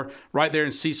Store right there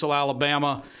in Cecil,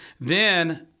 Alabama.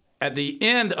 Then at the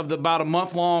end of about a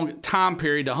month-long time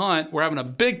period to hunt, we're having a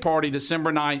big party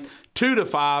December 9th, 2 to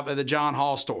 5 at the John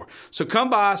Hall store. So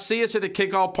come by, see us at the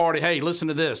kickoff party. Hey, listen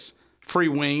to this. Free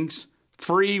wings,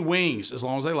 as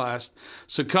long as they last.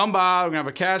 So come by. We're going to have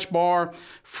a cash bar,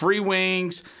 free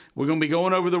wings. We're going to be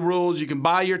going over the rules. You can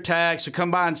buy your tag. So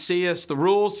come by and see us. The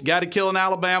rules, you got to kill in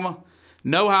Alabama.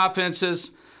 No high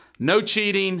fences, no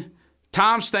cheating.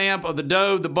 Timestamp of the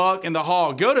doe, the buck, and the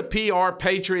hog. Go to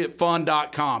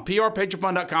prpatriotfund.com.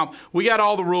 prpatriotfund.com. We got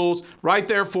all the rules right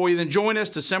there for you. Then join us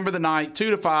December the 9th, 2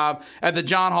 to 5 at the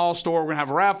John Hall store. We're going to have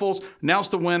raffles, announce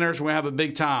the winners. We're going to have a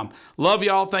big time. Love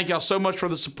y'all. Thank y'all so much for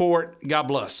the support. God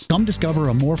bless. Come discover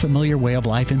a more familiar way of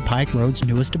life in Pike Road's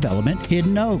newest development,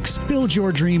 Hidden Oaks. Build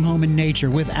your dream home in nature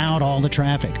without all the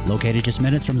traffic. Located just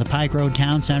minutes from the Pike Road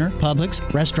Town Center,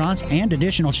 Publix, restaurants, and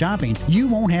additional shopping, you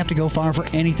won't have to go far for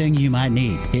anything you might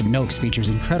need. Hidden Oaks features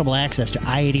incredible access to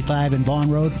I-85 and Vaughn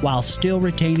Road while still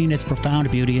retaining its profound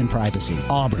beauty and privacy.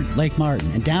 Auburn, Lake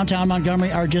Martin, and downtown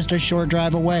Montgomery are just a short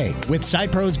drive away. With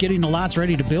site pros getting the lots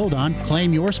ready to build on,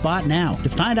 claim your spot now. To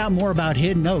find out more about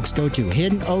Hidden Oaks, go to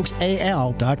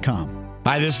hiddenoaksal.com.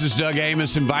 Hi, this is Doug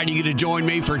Amos inviting you to join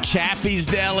me for Chappie's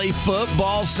Deli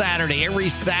Football Saturday. Every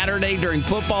Saturday during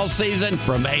football season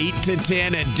from 8 to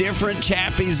 10 at different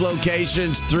Chappie's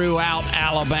locations throughout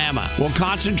Alabama. We'll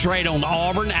concentrate on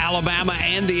Auburn, Alabama,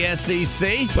 and the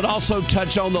SEC, but also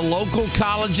touch on the local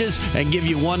colleges and give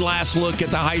you one last look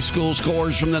at the high school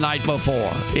scores from the night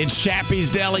before. It's Chappie's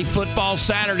Deli Football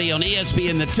Saturday on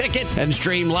ESPN The Ticket and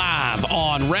stream live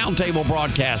on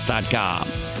roundtablebroadcast.com.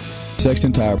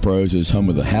 Sexton Tire Pros is home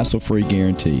with a hassle-free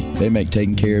guarantee. They make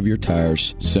taking care of your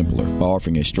tires simpler by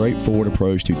offering a straightforward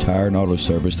approach to tire and auto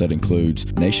service that includes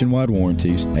nationwide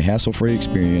warranties, a hassle-free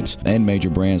experience, and major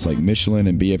brands like Michelin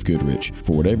and BF Goodrich.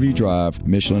 For whatever you drive,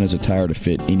 Michelin has a tire to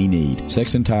fit any need.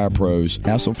 Sexton Tire Pros,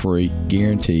 hassle-free,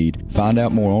 guaranteed. Find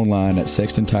out more online at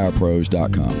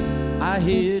sextontirepros.com. I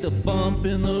hit a bump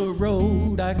in the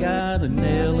road, I got a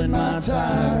nail in my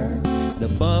tire. The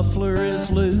muffler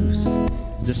is loose,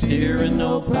 the steering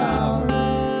no power.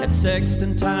 At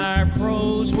Sexton Tire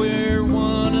Pros, we're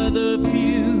one of the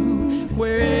few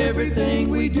where everything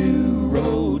we do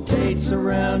rotates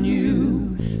around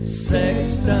you.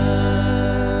 Sexton.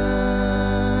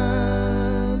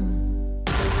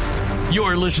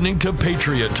 You're listening to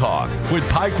Patriot Talk with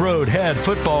Pike Road head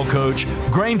football coach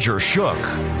Granger Shook.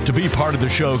 To be part of the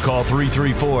show, call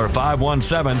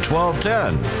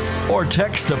 334-517-1210 or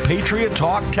text the Patriot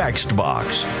Talk text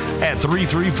box at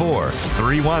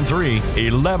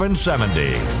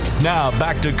 334-313-1170. Now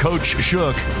back to Coach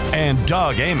Shook and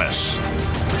Doug Amos.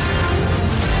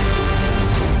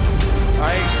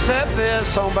 I accept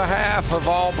this on behalf of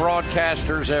all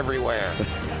broadcasters everywhere.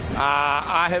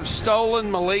 I have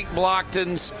stolen Malik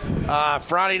Blocton's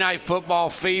Friday Night Football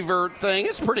Fever thing.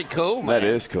 It's pretty cool, man. That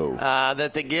is cool.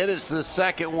 That they get. It's the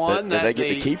second one. That they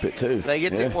get to keep it, too. They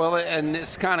get to, well, and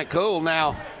it's kind of cool.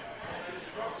 Now,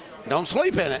 don't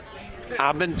sleep in it.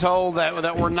 I've been told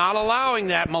that we're not allowing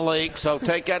that, Malik, so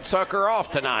take that sucker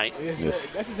off tonight. Yes,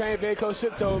 that's the same thing Coach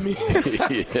Shook told me.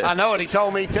 Yeah. I know it. He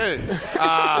told me, too.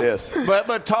 Yes.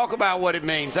 But talk about what it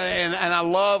means. And I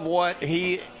love what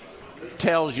he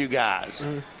tells you guys.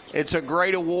 Mm-hmm. It's a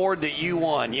great award that you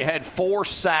won. You had 4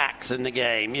 sacks in the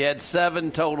game. You had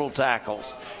 7 total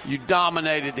tackles. You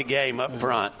dominated the game up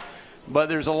front. But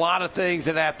there's a lot of things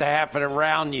that have to happen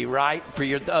around you, right, for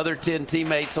your other 10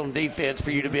 teammates on defense for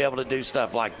you to be able to do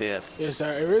stuff like this. Yes,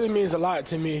 sir. It really means a lot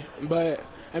to me. But,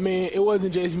 I mean, it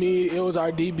wasn't just me. It was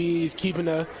our DBs keeping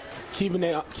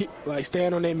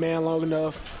staying on their man long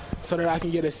enough so that I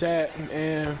can get a sack.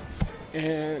 And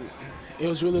it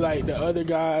was really like the other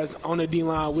guys on the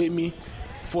D-line with me,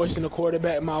 forcing the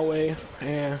quarterback my way,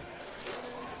 and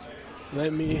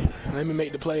let me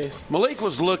make the plays. Malik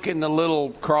was looking a little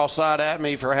cross-eyed at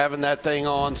me for having that thing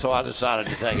on, so I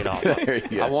decided to take it off.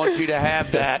 I want you to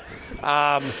have that.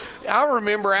 I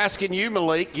remember asking you,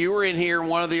 Malik, you were in here in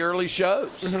one of the early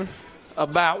shows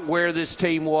about where this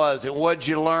team was and what'd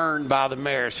you learn by the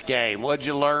Marist game, what'd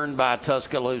you learn by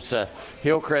Tuscaloosa,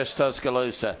 Hillcrest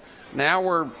Tuscaloosa. Now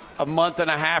we're a month and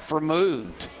a half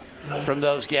removed from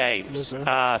those games.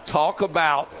 Yes, talk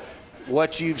about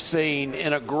what you've seen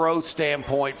in a growth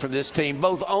standpoint from this team,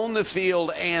 both on the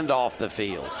field and off the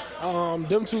field.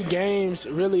 Them 2 games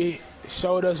really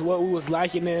showed us what we was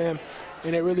liking them,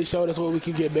 and it really showed us what we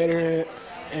could get better at.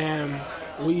 And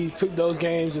we took those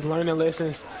games as learning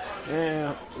lessons,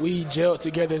 and we gelled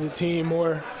together as a team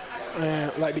more.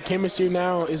 And like the chemistry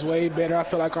now is way better. I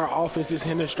feel like our offense is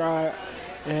hitting stride,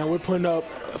 and we're putting up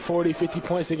 40, 50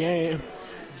 points a game.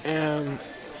 And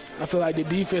I feel like the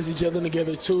defense is gelling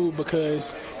together too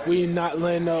because we're not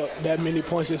laying up that many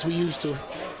points as we used to.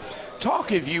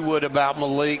 Talk, if you would, about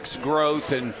Malik's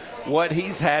growth and what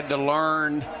he's had to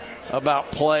learn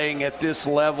about playing at this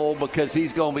level, because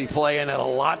he's going to be playing at a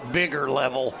lot bigger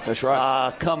level. That's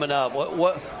right. Coming up.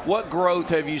 What growth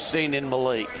have you seen in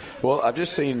Malik? Well, I've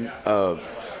just seen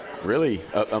really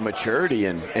a maturity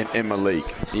in Malik,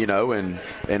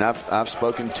 and I've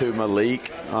spoken to Malik,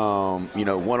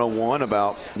 one-on-one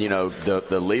about,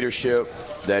 the leadership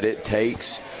that it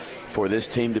takes for this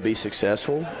team to be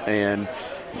successful. And,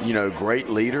 great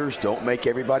leaders don't make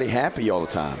everybody happy all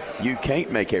the time. You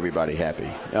can't make everybody happy.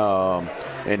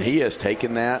 And he has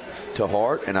taken that to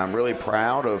heart, and I'm really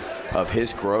proud of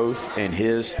his growth and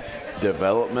his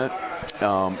development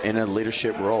in a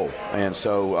leadership role. And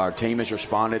so our team has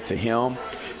responded to him.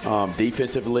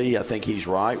 Defensively, I think he's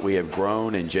right. We have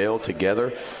grown and gelled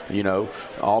together.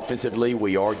 Offensively,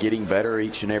 we are getting better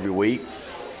each and every week.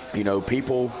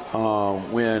 People,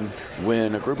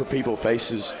 when a group of people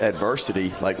faces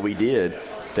adversity like we did,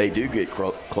 they do get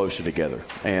closer together.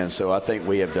 And so I think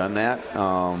we have done that.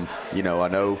 I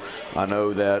know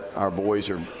that our boys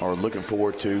are looking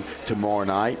forward to tomorrow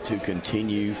night to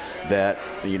continue that,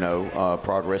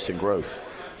 progress and growth.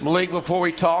 Malik, before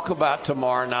we talk about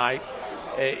tomorrow night,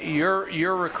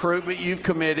 your recruitment, you've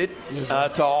committed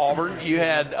to Auburn. You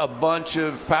had a bunch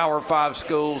of Power 5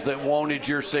 schools that wanted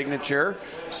your signatures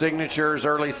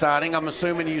early signing. I'm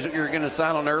assuming you're going to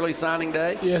sign on early signing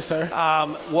day? Yes, sir.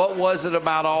 What was it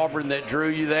about Auburn that drew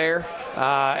you there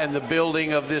and the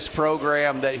building of this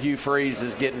program that Hugh Freeze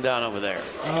is getting done over there?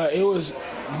 It was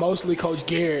mostly Coach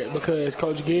Garrett, because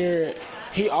Coach Garrett,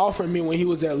 he offered me when he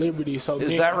was at Liberty. Is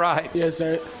that right? Yes,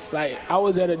 sir. I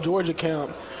was at a Georgia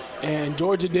camp, and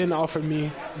Georgia didn't offer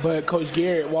me, but Coach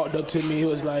Garrett walked up to me. He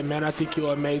was like, "Man, I think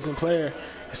you're an amazing player,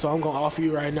 so I'm going to offer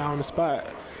you right now on the spot."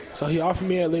 So he offered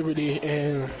me at Liberty,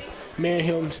 and me and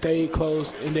him stayed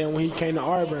close. And then when he came to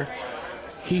Auburn,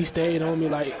 he stayed on me.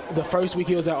 The first week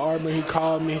he was at Auburn, he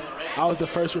called me. I was the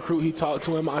first recruit he talked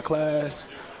to in my class,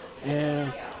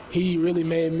 and he really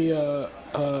made me a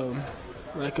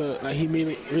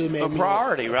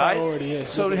priority, right? Priority, yes.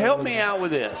 So help me out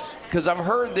with this, because I've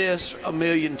heard this a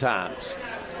million times.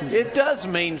 It does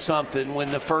mean something when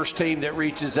the first team that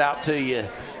reaches out to you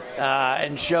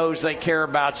and shows they care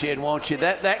about you and want you.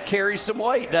 That carries some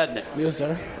weight, doesn't it? Yes,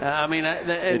 sir.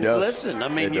 It does. Listen,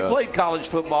 you played college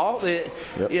football.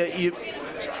 If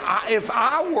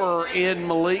I were in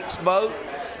Malik's boat,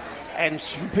 and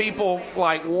some people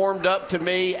warmed up to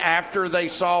me after they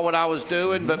saw what I was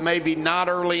doing, but maybe not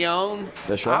early on,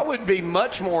 That's right. I would be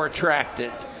much more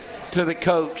attracted to the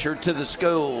coach or to the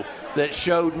school that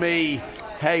showed me,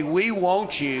 hey, we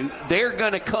want you. They're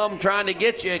going to come trying to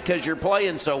get you because you're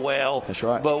playing so well. That's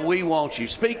right. But we want you.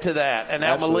 Speak to that and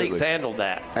how Absolutely. Malik's handled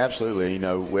that. Absolutely.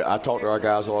 I talk to our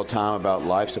guys all the time about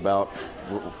life's about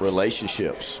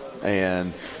relationships.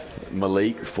 And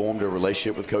Malik formed a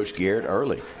relationship with Coach Garrett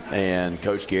early. And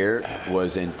Coach Garrett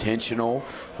was intentional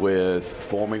with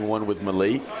forming one with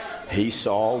Malik. He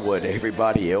saw what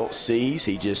everybody else sees.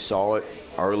 He just saw it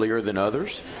earlier than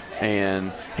others.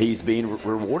 And he's being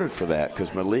rewarded for that,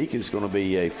 because Malik is going to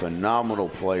be a phenomenal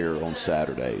player on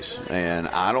Saturdays. And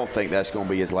I don't think that's going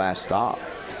to be his last stop.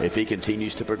 If he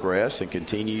continues to progress and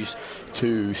continues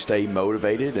to stay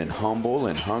motivated and humble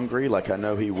and hungry, like I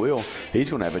know he will,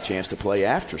 he's going to have a chance to play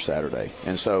after Saturday.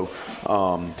 And so,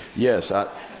 yes,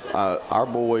 our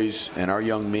boys and our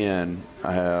young men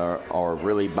are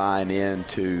really buying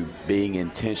into being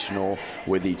intentional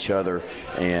with each other,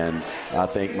 and I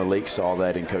think Malik saw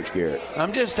that in Coach Garrett.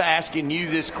 I'm just asking you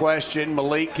this question.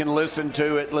 Malik can listen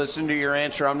to it, listen to your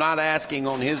answer. I'm not asking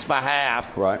on his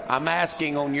behalf. Right. I'm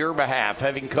asking on your behalf,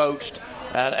 having coached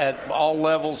at all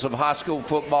levels of high school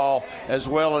football as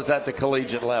well as at the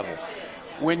collegiate level.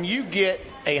 When you get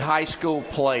a high school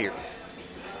player,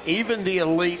 even the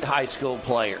elite high school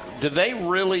player, do they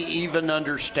really even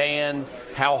understand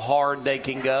how hard they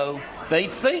can go? They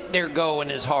think they're going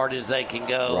as hard as they can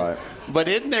go. Right. But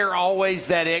isn't there always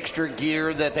that extra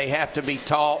gear that they have to be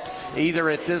taught, either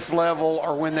at this level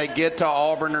or when they get to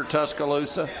Auburn or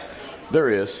Tuscaloosa? There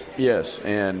is, yes.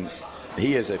 And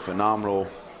he is a phenomenal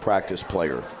practice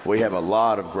player. We have a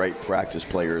lot of great practice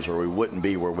players, or we wouldn't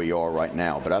be where we are right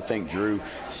now. But I think Drew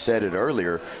said it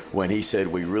earlier when he said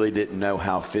we really didn't know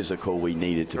how physical we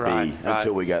needed to be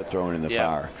until we got thrown in the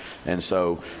fire. And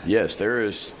so, yes,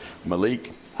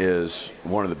 Malik is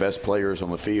one of the best players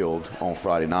on the field on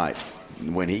Friday night.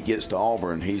 When he gets to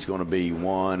Auburn, he's going to be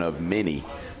one of many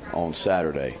on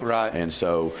Saturday. Right. And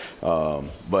so,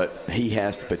 but he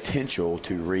has the potential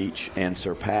to reach and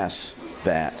surpass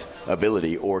that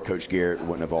ability, or Coach Garrett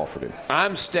wouldn't have offered him.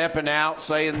 I'm stepping out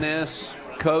saying this.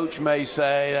 Coach may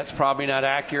say that's probably not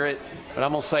accurate, but I'm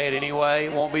going to say it anyway.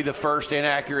 It won't be the first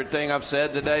inaccurate thing I've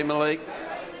said today, Malik.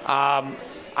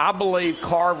 I believe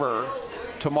Carver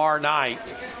tomorrow night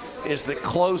is the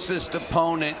closest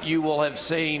opponent you will have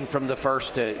seen from the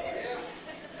first two.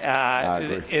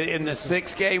 In the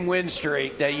 6-game win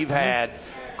streak that you've had,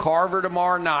 Carver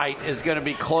tomorrow night is going to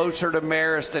be closer to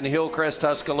Marist and Hillcrest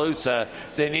Tuscaloosa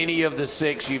than any of the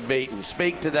 6 you've beaten.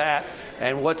 Speak to that,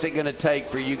 and what's it going to take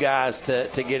for you guys to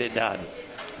get it done?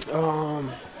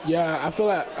 Yeah, I feel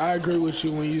like I agree with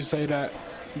you when you say that,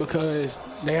 because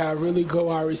they have really good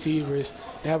wide receivers.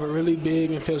 They have a really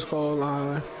big and physical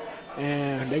line,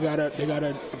 and they got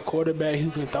a quarterback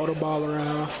who can throw the ball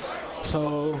around.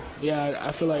 So yeah,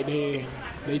 I feel like they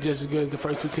just as good as the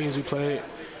first 2 teams we played.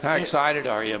 How excited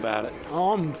are you about it?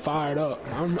 Oh, I'm fired up.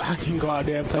 I can go out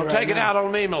there and play. Don't take it out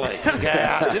on me, Malik. Okay,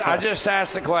 I just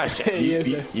asked the question. Yes,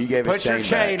 sir. You gave Put your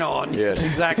chain on. Yes.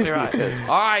 Exactly right.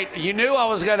 All right, you knew I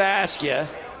was going to ask you,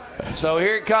 so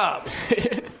here it comes.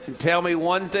 Tell me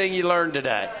one thing you learned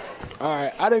today. All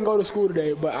right, I didn't go to school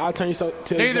today, but I'll tell you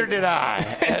something. Neither did I.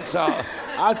 That's all.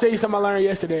 I'll tell you something I learned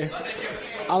yesterday.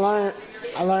 I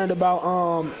learned about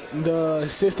the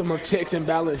system of checks and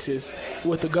balances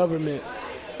with the government.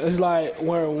 It's like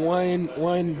where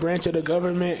one branch of the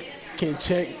government can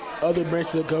check other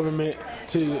branches of government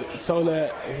so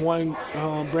that one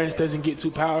branch doesn't get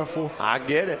too powerful. I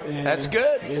get it. That's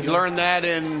good. You learned that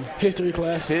in history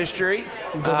class. History.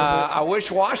 I wish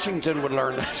Washington would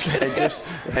learn that.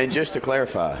 and just to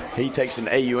clarify, he takes an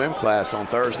AUM class on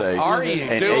Thursdays. Are you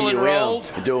and dual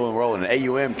enrolled? Dual enrolled, and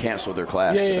AUM canceled their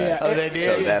class today. Yeah. Oh, they did.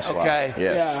 So that's why.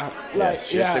 Yeah.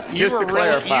 Just to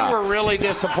clarify. You were really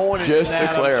disappointed. Just in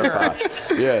that, to clarify.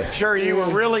 Sure. Yes. Sure, you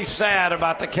were really sad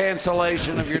about the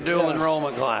cancellation of your dual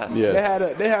enrollment class. Yes.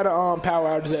 They had a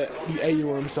power outage at the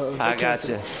AUM, so I got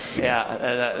you.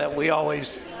 Yeah, we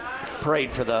always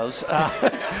prayed for those.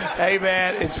 Hey,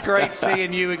 man, it's great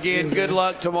seeing you again. Good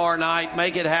luck tomorrow night.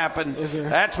 Make it happen.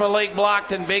 That's Malik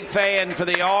Blocton, big fan for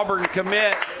the Auburn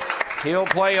commit. He'll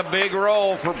play a big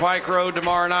role for Pike Road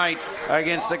tomorrow night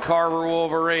against the Carver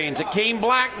Wolverines. Akeem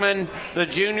Blackmon, the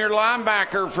junior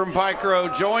linebacker from Pike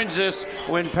Road, joins us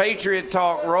when Patriot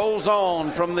Talk rolls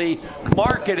on from the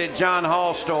market at John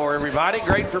Hall Store. Everybody,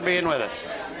 great for being with us.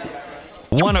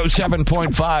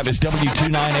 107.5 is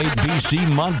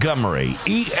W298BC Montgomery,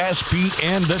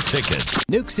 ESPN The Ticket.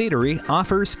 Nuke's Eatery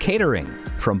offers catering,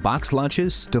 from box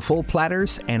lunches to full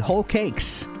platters and whole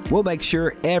cakes. We'll make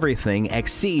sure everything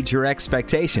exceeds your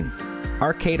expectation.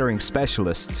 Our catering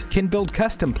specialists can build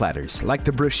custom platters like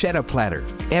the bruschetta platter.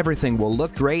 Everything will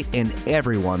look great and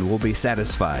everyone will be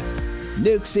satisfied.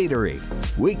 Nuke's Eatery.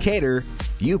 We cater,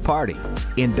 you party.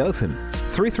 In Dothan,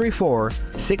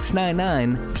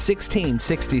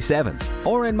 334-699-1667.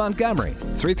 Or in Montgomery,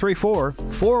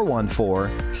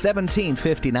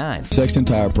 334-414-1759. Sexton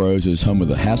Tire Pros is home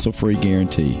with a hassle-free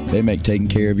guarantee. They make taking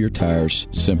care of your tires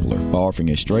simpler by offering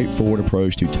a straightforward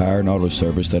approach to tire and auto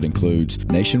service that includes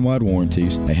nationwide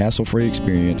warranties, a hassle-free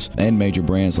experience, and major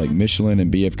brands like Michelin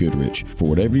and BF Goodrich. For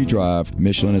whatever you drive,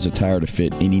 Michelin is a tire to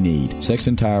fit any need.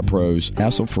 Sexton Tire Pros,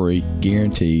 hassle-free,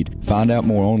 guaranteed. Find out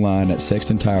more online at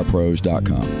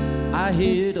sextontirepros.com. I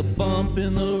hit a bump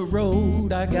in the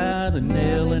road, I got a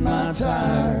nail in my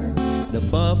tire. The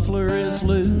muffler is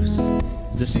loose,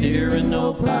 the steering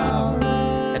no power.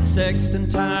 At Sexton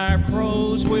Tire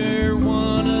Pros, we're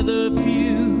one of the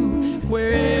few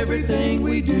where everything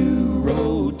we do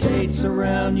rotates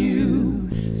around you.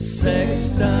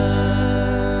 Sexton.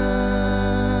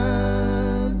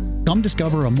 Come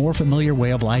discover a more familiar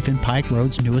way of life in Pike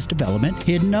Road's newest development,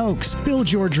 Hidden Oaks.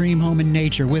 Build your dream home in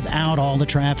nature without all the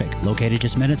traffic. Located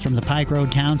just minutes from the Pike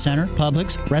Road Town Center,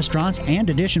 Publix, restaurants, and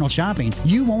additional shopping,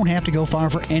 you won't have to go far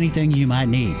for anything you might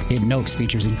need. Hidden Oaks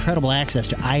features incredible access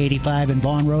to I-85 and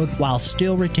Vaughn Road while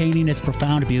still retaining its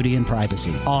profound beauty and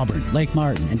privacy. Auburn, Lake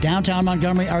Martin, and downtown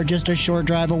Montgomery are just a short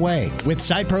drive away. With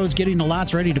Site Pros getting the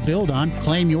lots ready to build on,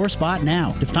 claim your spot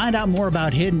now. To find out more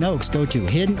about Hidden Oaks, go to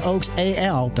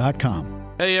hiddenoaksal.com.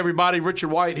 Hey everybody, Richard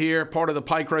White here, part of the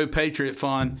Pike Road Patriot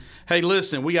Fund. Hey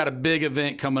listen, we got a big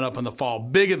event coming up in the fall.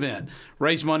 Big event.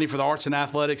 Raise money for the arts and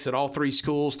athletics at all 3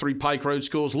 schools, 3 Pike Road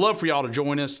schools. Love for y'all to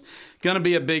join us. Going to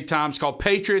be a big time. It's called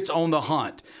Patriots on the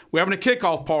Hunt. We're having a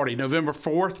kickoff party November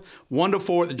 4th, 1 to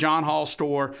 4 at the John Hall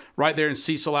Store right there in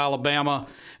Cecil, Alabama.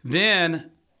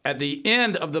 Then at the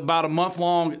end of about a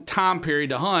month-long time period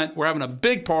to hunt, we're having a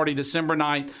big party December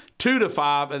 9th, 2 to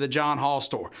 5 at the John Hall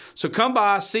Store. So come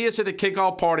by, see us at the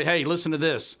kickoff party. Hey, listen to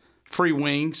this. Free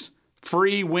wings,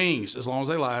 Free wings, as long as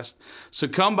they last. So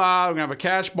come by. We're going to have a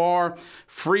cash bar,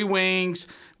 free wings.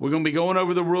 We're going to be going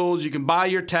over the rules. You can buy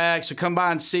your tag, so come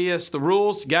by and see us. The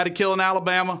rules, you got to kill in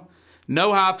Alabama.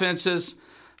 No high fences,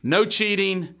 no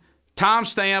cheating.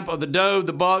 Timestamp of the doe,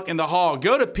 the buck, and the hog.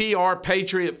 Go to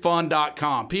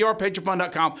prpatriotfund.com.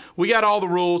 prpatriotfund.com. We got all the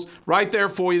rules right there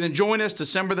for you. Then join us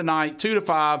December the 9th, 2 to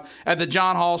 5 at the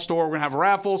John Hall store. We're going to have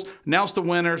raffles, announce the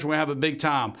winners. We're going to have a big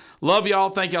time. Love y'all.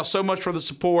 Thank y'all so much for the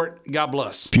support. God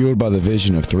bless. Fueled by the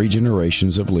vision of 3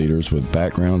 generations of leaders with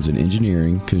backgrounds in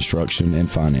engineering, construction, and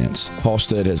finance,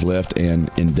 Halstead has left an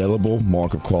indelible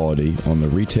mark of quality on the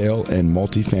retail and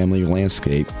multifamily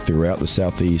landscape throughout the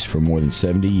Southeast for more than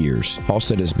 70 years.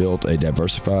 Halstead has built a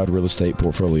diversified real estate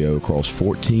portfolio across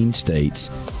 14 states,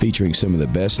 featuring some of the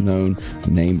best-known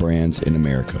name brands in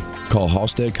America. Call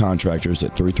Halstead Contractors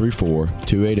at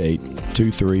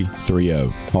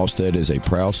 334-288-2330. Halstead is a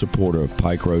proud supporter of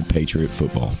Pike Road Patriot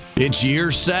football. It's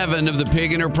year 7 of the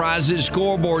Pig Enterprises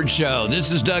Scoreboard Show. This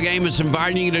is Doug Amos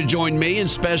inviting you to join me and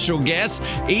special guests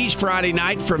each Friday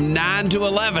night from 9 to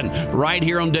 11 right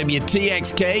here on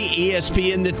WTXK,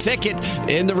 ESPN The Ticket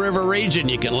in the River Region.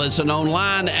 You can listen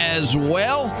online as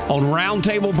well on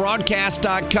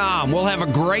roundtablebroadcast.com. We'll have a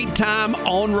great time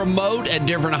on remote at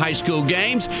different high school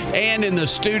games and in the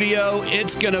studio.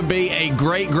 It's going to be a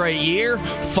great, great year.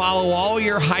 Follow all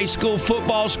your high school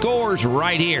football scores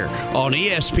right here on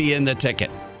ESPN The Ticket.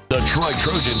 The Troy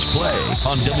Trojans play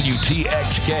on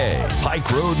WTXK, Pike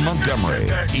Road, Montgomery,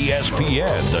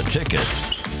 ESPN The Ticket.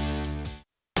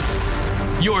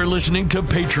 You're listening to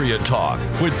Patriot Talk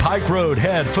with Pike Road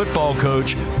head football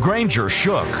coach Granger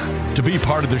Shook. To be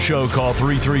part of the show, call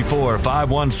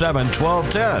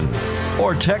 334-517-1210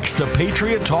 or text the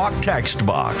Patriot Talk text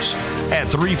box at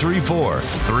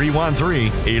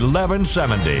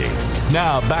 334-313-1170.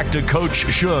 Now back to Coach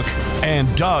Shook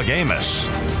and Doug Amos.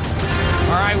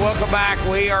 All right, welcome back.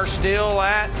 We are still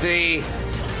at the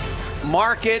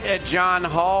Market at John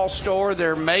Hall store.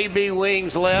 There may be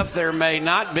wings left. There may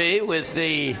not be with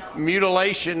the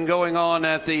mutilation going on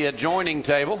at the adjoining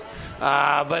table.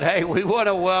 But, hey, we want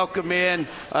to welcome in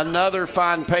another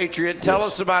fine Patriot. Tell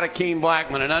us about Akeem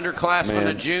Blackmon, an underclassman,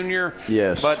 a junior.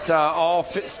 Yes. But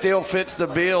still fits the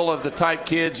bill of the type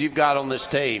kids you've got on this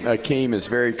team. Akeem is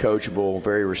very coachable,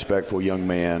 very respectful young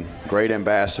man, great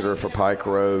ambassador for Pike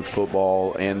Road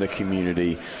football and the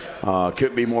community.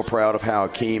 Couldn't be more proud of how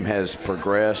Akeem has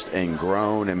progressed and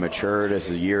grown and matured as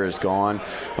the year has gone.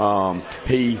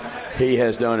 He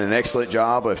has done an excellent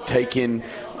job of taking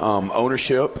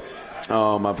ownership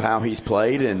of how he's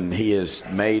played, and he has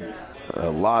made a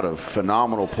lot of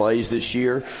phenomenal plays this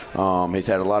year. He's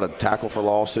had a lot of tackle for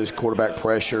losses, quarterback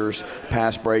pressures,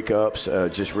 pass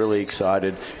breakups. Just really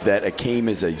excited that Akeem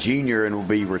is a junior and will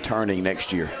be returning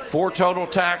next year. 4 total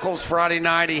tackles Friday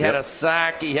night. He had a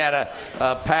sack. He had a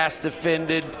pass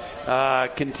defended,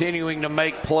 continuing to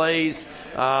make plays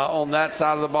on that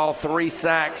side of the ball. 3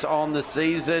 sacks on the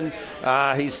season.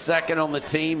 He's second on the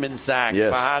team in sacks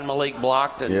behind Malik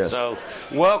Blocton. Yes. So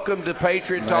welcome to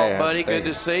Patriot Talk, buddy. Good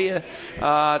to see you.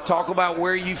 Talk about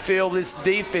where you feel this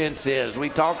defense is. We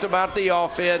talked about the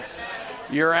offense.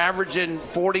 You're averaging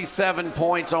 47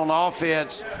 points on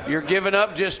offense. You're giving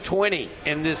up just 20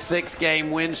 in this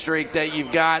 6-game win streak that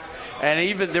you've got. And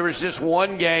even there was just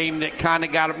one game that kind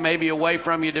of got maybe away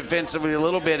from you defensively a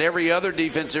little bit. Every other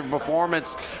defensive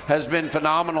performance has been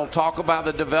phenomenal. Talk about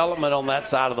the development on that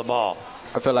side of the ball.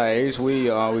 I feel like each week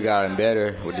we gotten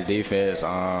better with the defense.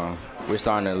 We're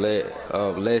starting to let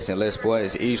less and less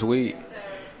points each week.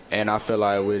 And I feel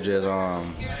like we're just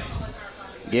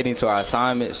getting to our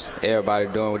assignments, everybody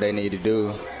doing what they need to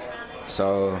do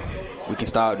so we can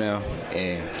stop them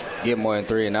and get more than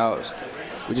 3 and outs.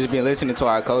 We just been listening to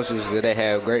our coaches because they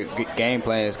have great game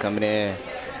plans coming in,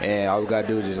 and all we got to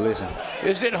do is just listen.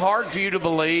 Is it hard for you to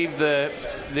believe the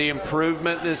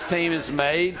improvement this team has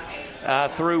made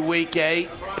through week 8?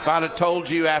 If I'd have told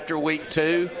you after week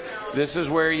 2 this is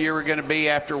where you were going to be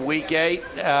after week 8,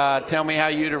 tell me how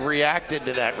you'd have reacted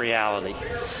to that reality.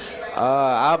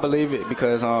 I believe it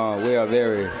because we're a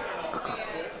very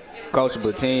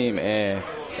coachable team, and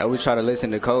we try to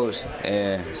listen to coach,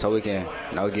 and so we can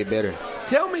get better.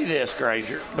 Tell me this,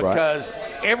 Granger, because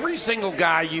every single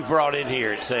guy you brought in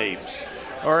here, it seems,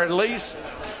 or at least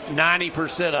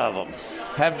 90% of them,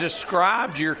 have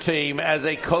described your team as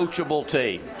a coachable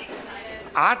team.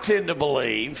 I tend to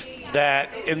believe that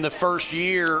in the first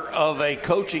year of a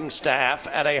coaching staff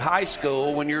at a high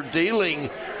school, when you're dealing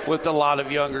with a lot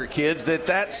of younger kids,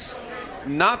 that's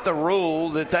not the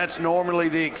rule, that's normally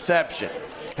the exception.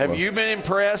 Have you been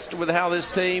impressed with how this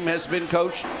team has been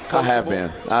coached? I have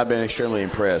been. I've been extremely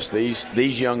impressed.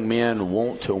 These young men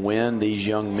want to win. These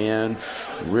young men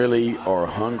really are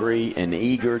hungry and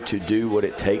eager to do what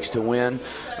it takes to win.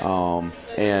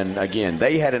 And, again,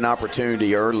 they had an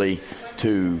opportunity early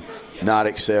to not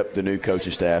accept the new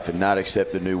coaching staff and not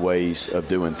accept the new ways of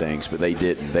doing things, but they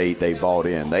didn't. They bought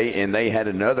in. They had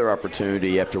another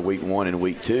opportunity after week 1 and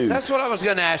week 2. That's what I was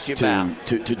going to ask you about.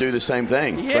 To do the same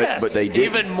thing. Yes, but they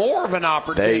didn't. Even more of an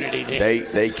opportunity.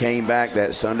 They came back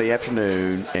that Sunday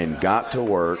afternoon and got to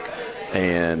work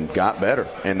and got better,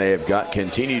 and they have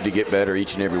continued to get better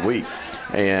each and every week.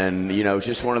 And, it's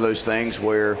just one of those things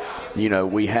where,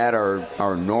 we had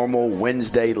our normal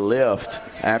Wednesday lift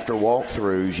after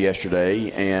walkthroughs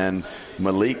yesterday, and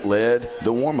Malik led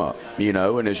the warm-up,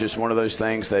 and it's just one of those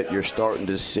things that you're starting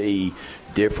to see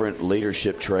different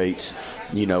leadership traits,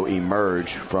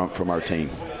 emerge from our team.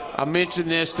 I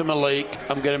mentioned this to Malik.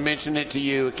 I'm going to mention it to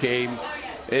you, Akeem.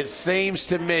 It seems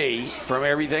to me, from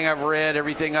everything I've read,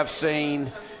 everything I've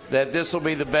seen, that this will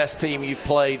be the best team you've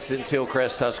played since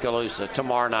Hillcrest Tuscaloosa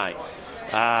tomorrow night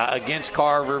against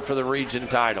Carver for the region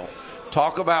title.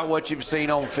 Talk about what you've seen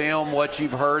on film, what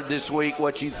you've heard this week,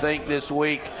 what you think this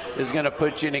week is going to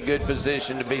put you in a good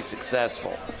position to be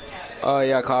successful.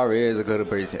 Yeah, Carver is a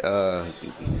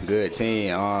good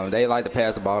team. They like to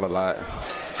pass the ball a lot.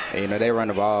 They run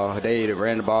the ball. They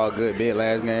ran the ball a good bit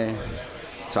last game.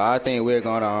 So I think we're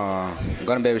gonna be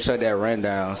able to shut that run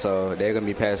down. So they're gonna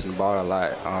be passing the ball a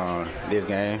lot this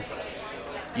game.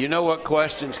 You know what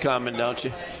question's coming, don't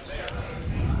you?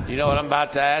 You know what I'm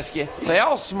about to ask you? They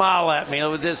all smile at me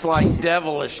with this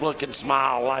devilish-looking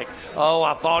smile,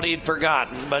 I thought he'd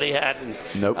forgotten, but he hadn't.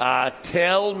 Nope.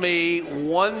 Tell me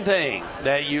one thing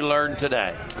that you learned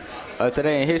today.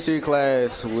 Today in history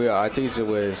class, our teacher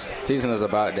was teaching us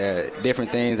about that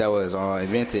different things that was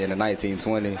invented in the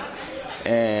 1920s.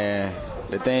 And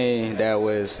the thing that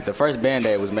was the first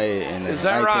Band-Aid was made in the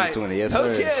 1920s. Right? Yes,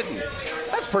 no sir. Kidding.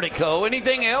 That's pretty cool.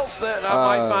 Anything else that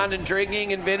I might find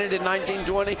intriguing invented in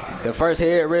 1920? The first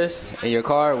headrest in your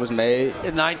car was made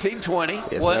in 1920.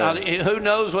 Yes, who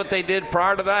knows what they did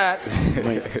prior to that?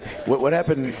 Wait, what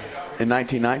happened in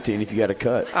 1919 if you got a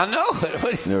cut? I know it.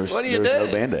 What do you do? There was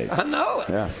no Band-Aid. I know it.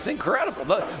 Yeah. It's incredible.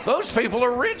 Those people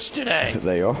are rich today.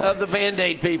 They are. The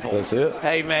Band-Aid people. That's it.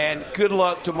 Hey, man, good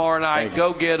luck tomorrow night.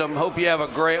 Go get them. Hope you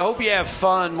have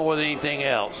fun more than anything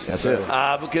else. That's it.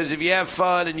 Because if you have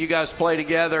fun and you guys play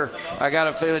together, I got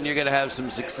a feeling you're going to have some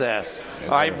success.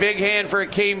 All right, big hand for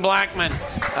Akeem Blackmon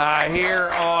here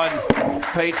on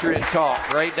Patriot Talk.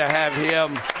 Great to have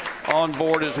him on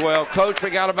board as well. Coach,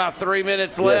 we got about 3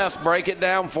 minutes left. Yes. Break it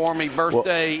down for me.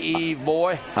 Birthday Eve,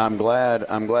 boy. I'm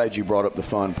glad you brought up the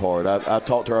fun part. I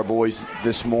talked to our boys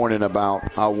this morning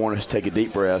about I want us to take a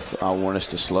deep breath. I want us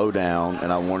to slow down,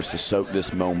 and I want us to soak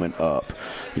this moment up.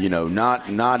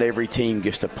 Not every team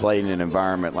gets to play in an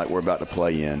environment like we're about to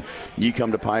play in. You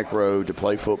come to Pike Road to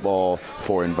play football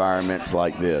for environments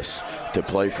like this, to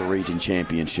play for region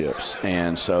championships.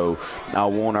 And so I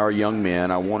want our young men,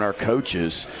 I want our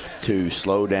coaches to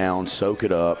slow down, soak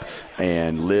it up,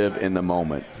 and live in the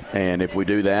moment. And if we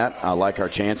do that, I like our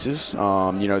chances.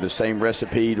 The same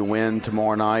recipe to win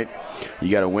tomorrow night.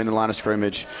 You got to win the line of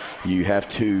scrimmage. You have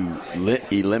to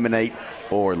eliminate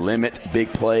or limit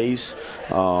big plays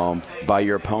by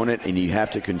your opponent, and you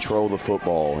have to control the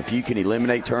football. If you can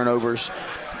eliminate turnovers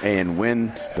and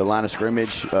win the line of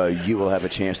scrimmage, you will have a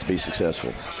chance to be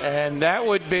successful. And that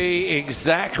would be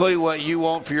exactly what you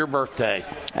want for your birthday.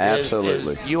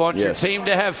 Absolutely. You want your team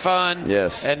to have fun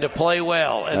and to play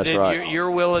well. And That's then right.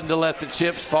 you're willing to let the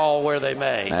chips fall where they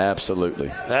may. Absolutely.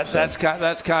 That's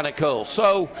kind of cool.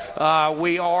 So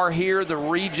we are here. The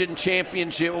region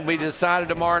championship will be decided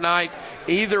tomorrow night.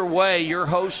 Either way, you're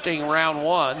hosting round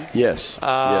 1. Yes.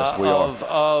 Yes, we are.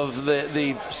 Of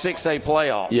the 6A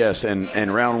playoff. Yes, and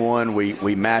round 1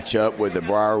 we match up with the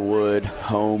Briarwood,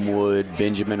 Homewood,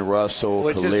 Benjamin Russell,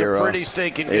 which Calera. Is a pretty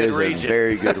stinking good region. It is a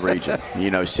very good region.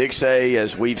 6A,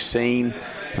 as we've seen,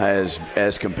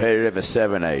 as competitive as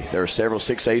 7A. There are several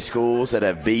 6A schools that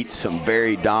have beat some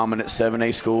very dominant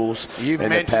 7A schools in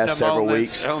the past several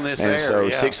weeks. So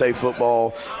 6A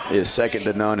football is second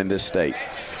to none in this state.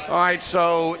 All right,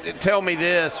 so tell me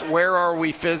this. Where are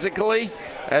we physically?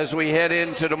 as we head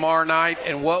into tomorrow night,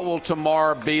 and what will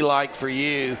tomorrow be like for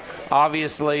you?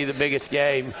 Obviously, the biggest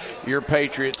game your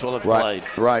Patriots will have played.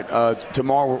 Right.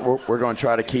 Tomorrow, we're going to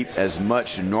try to keep as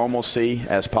much normalcy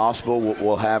as possible.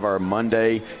 We'll have our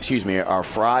our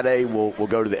Friday, we'll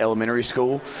go to the elementary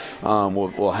school.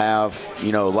 We'll have,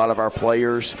 a lot of our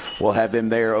players, we'll have them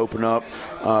there, open up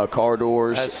car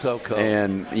doors. That's so cool.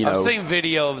 And, I've seen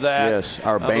video of that. Yes,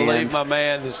 our band. I believe my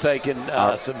man has taken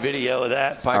some video of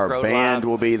that. Pike Our Road band Live.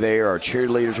 will be there. Our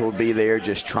cheerleaders will be there,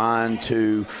 just trying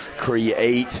to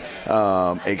create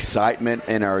excitement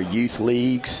in our youth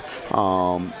leagues.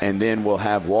 And then we'll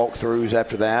have walkthroughs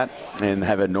after that and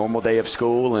have a normal day of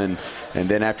school. And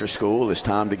then after school, it's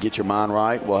time to get your mind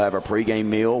right. We'll have our pregame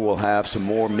meal. We'll have some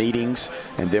more meetings.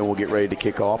 And then we'll get ready to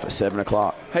kick off at 7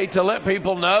 o'clock. Hey, to let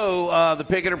people know, the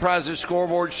Pick Enterprises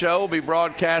Scoreboard Show will be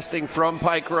broadcasting from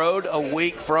Pike Road a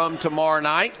week from tomorrow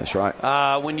night. That's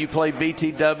right. When you play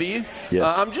BTW.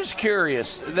 Yes. I'm just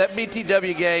curious. That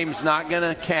BTW game's not going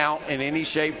to count in any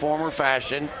shape, form, or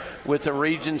fashion with the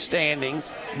region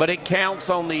standings, but it counts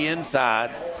on the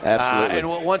inside. Absolutely.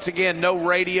 And once again, no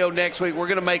radio next week. We're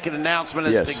going to make an announcement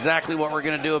as to exactly what we're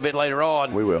going to do a bit later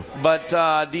on. We will. But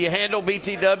do you handle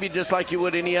BTW just like you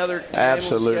would any other?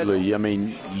 Absolutely. I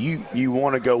mean, you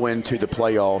want to go into the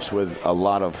playoffs with a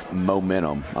lot of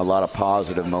momentum, a lot of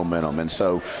positive momentum. And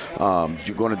so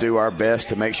you're going to do our best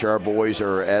to make sure our boys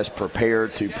are as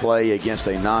prepared to play against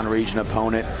a non-region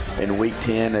opponent in Week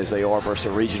 10 as they are versus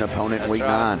a region opponent in Week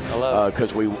 9,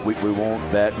 because we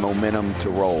want that momentum to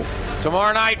roll.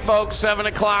 Tomorrow night, folks, 7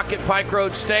 o'clock at Pike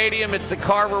Road Stadium. It's the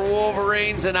Carver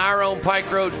Wolverines and our own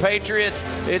Pike Road Patriots.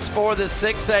 It's for the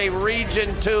 6A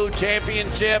Region 2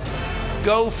 Championship.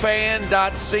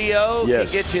 GoFan.co can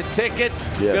get you tickets.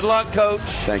 Yes. Good luck, Coach.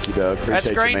 Thank you, Doug. Appreciate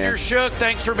That's Granger you, man. Shook.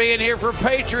 Thanks for being here for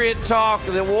Patriot Talk.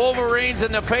 The Wolverines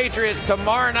and the Patriots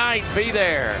tomorrow night. Be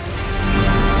there.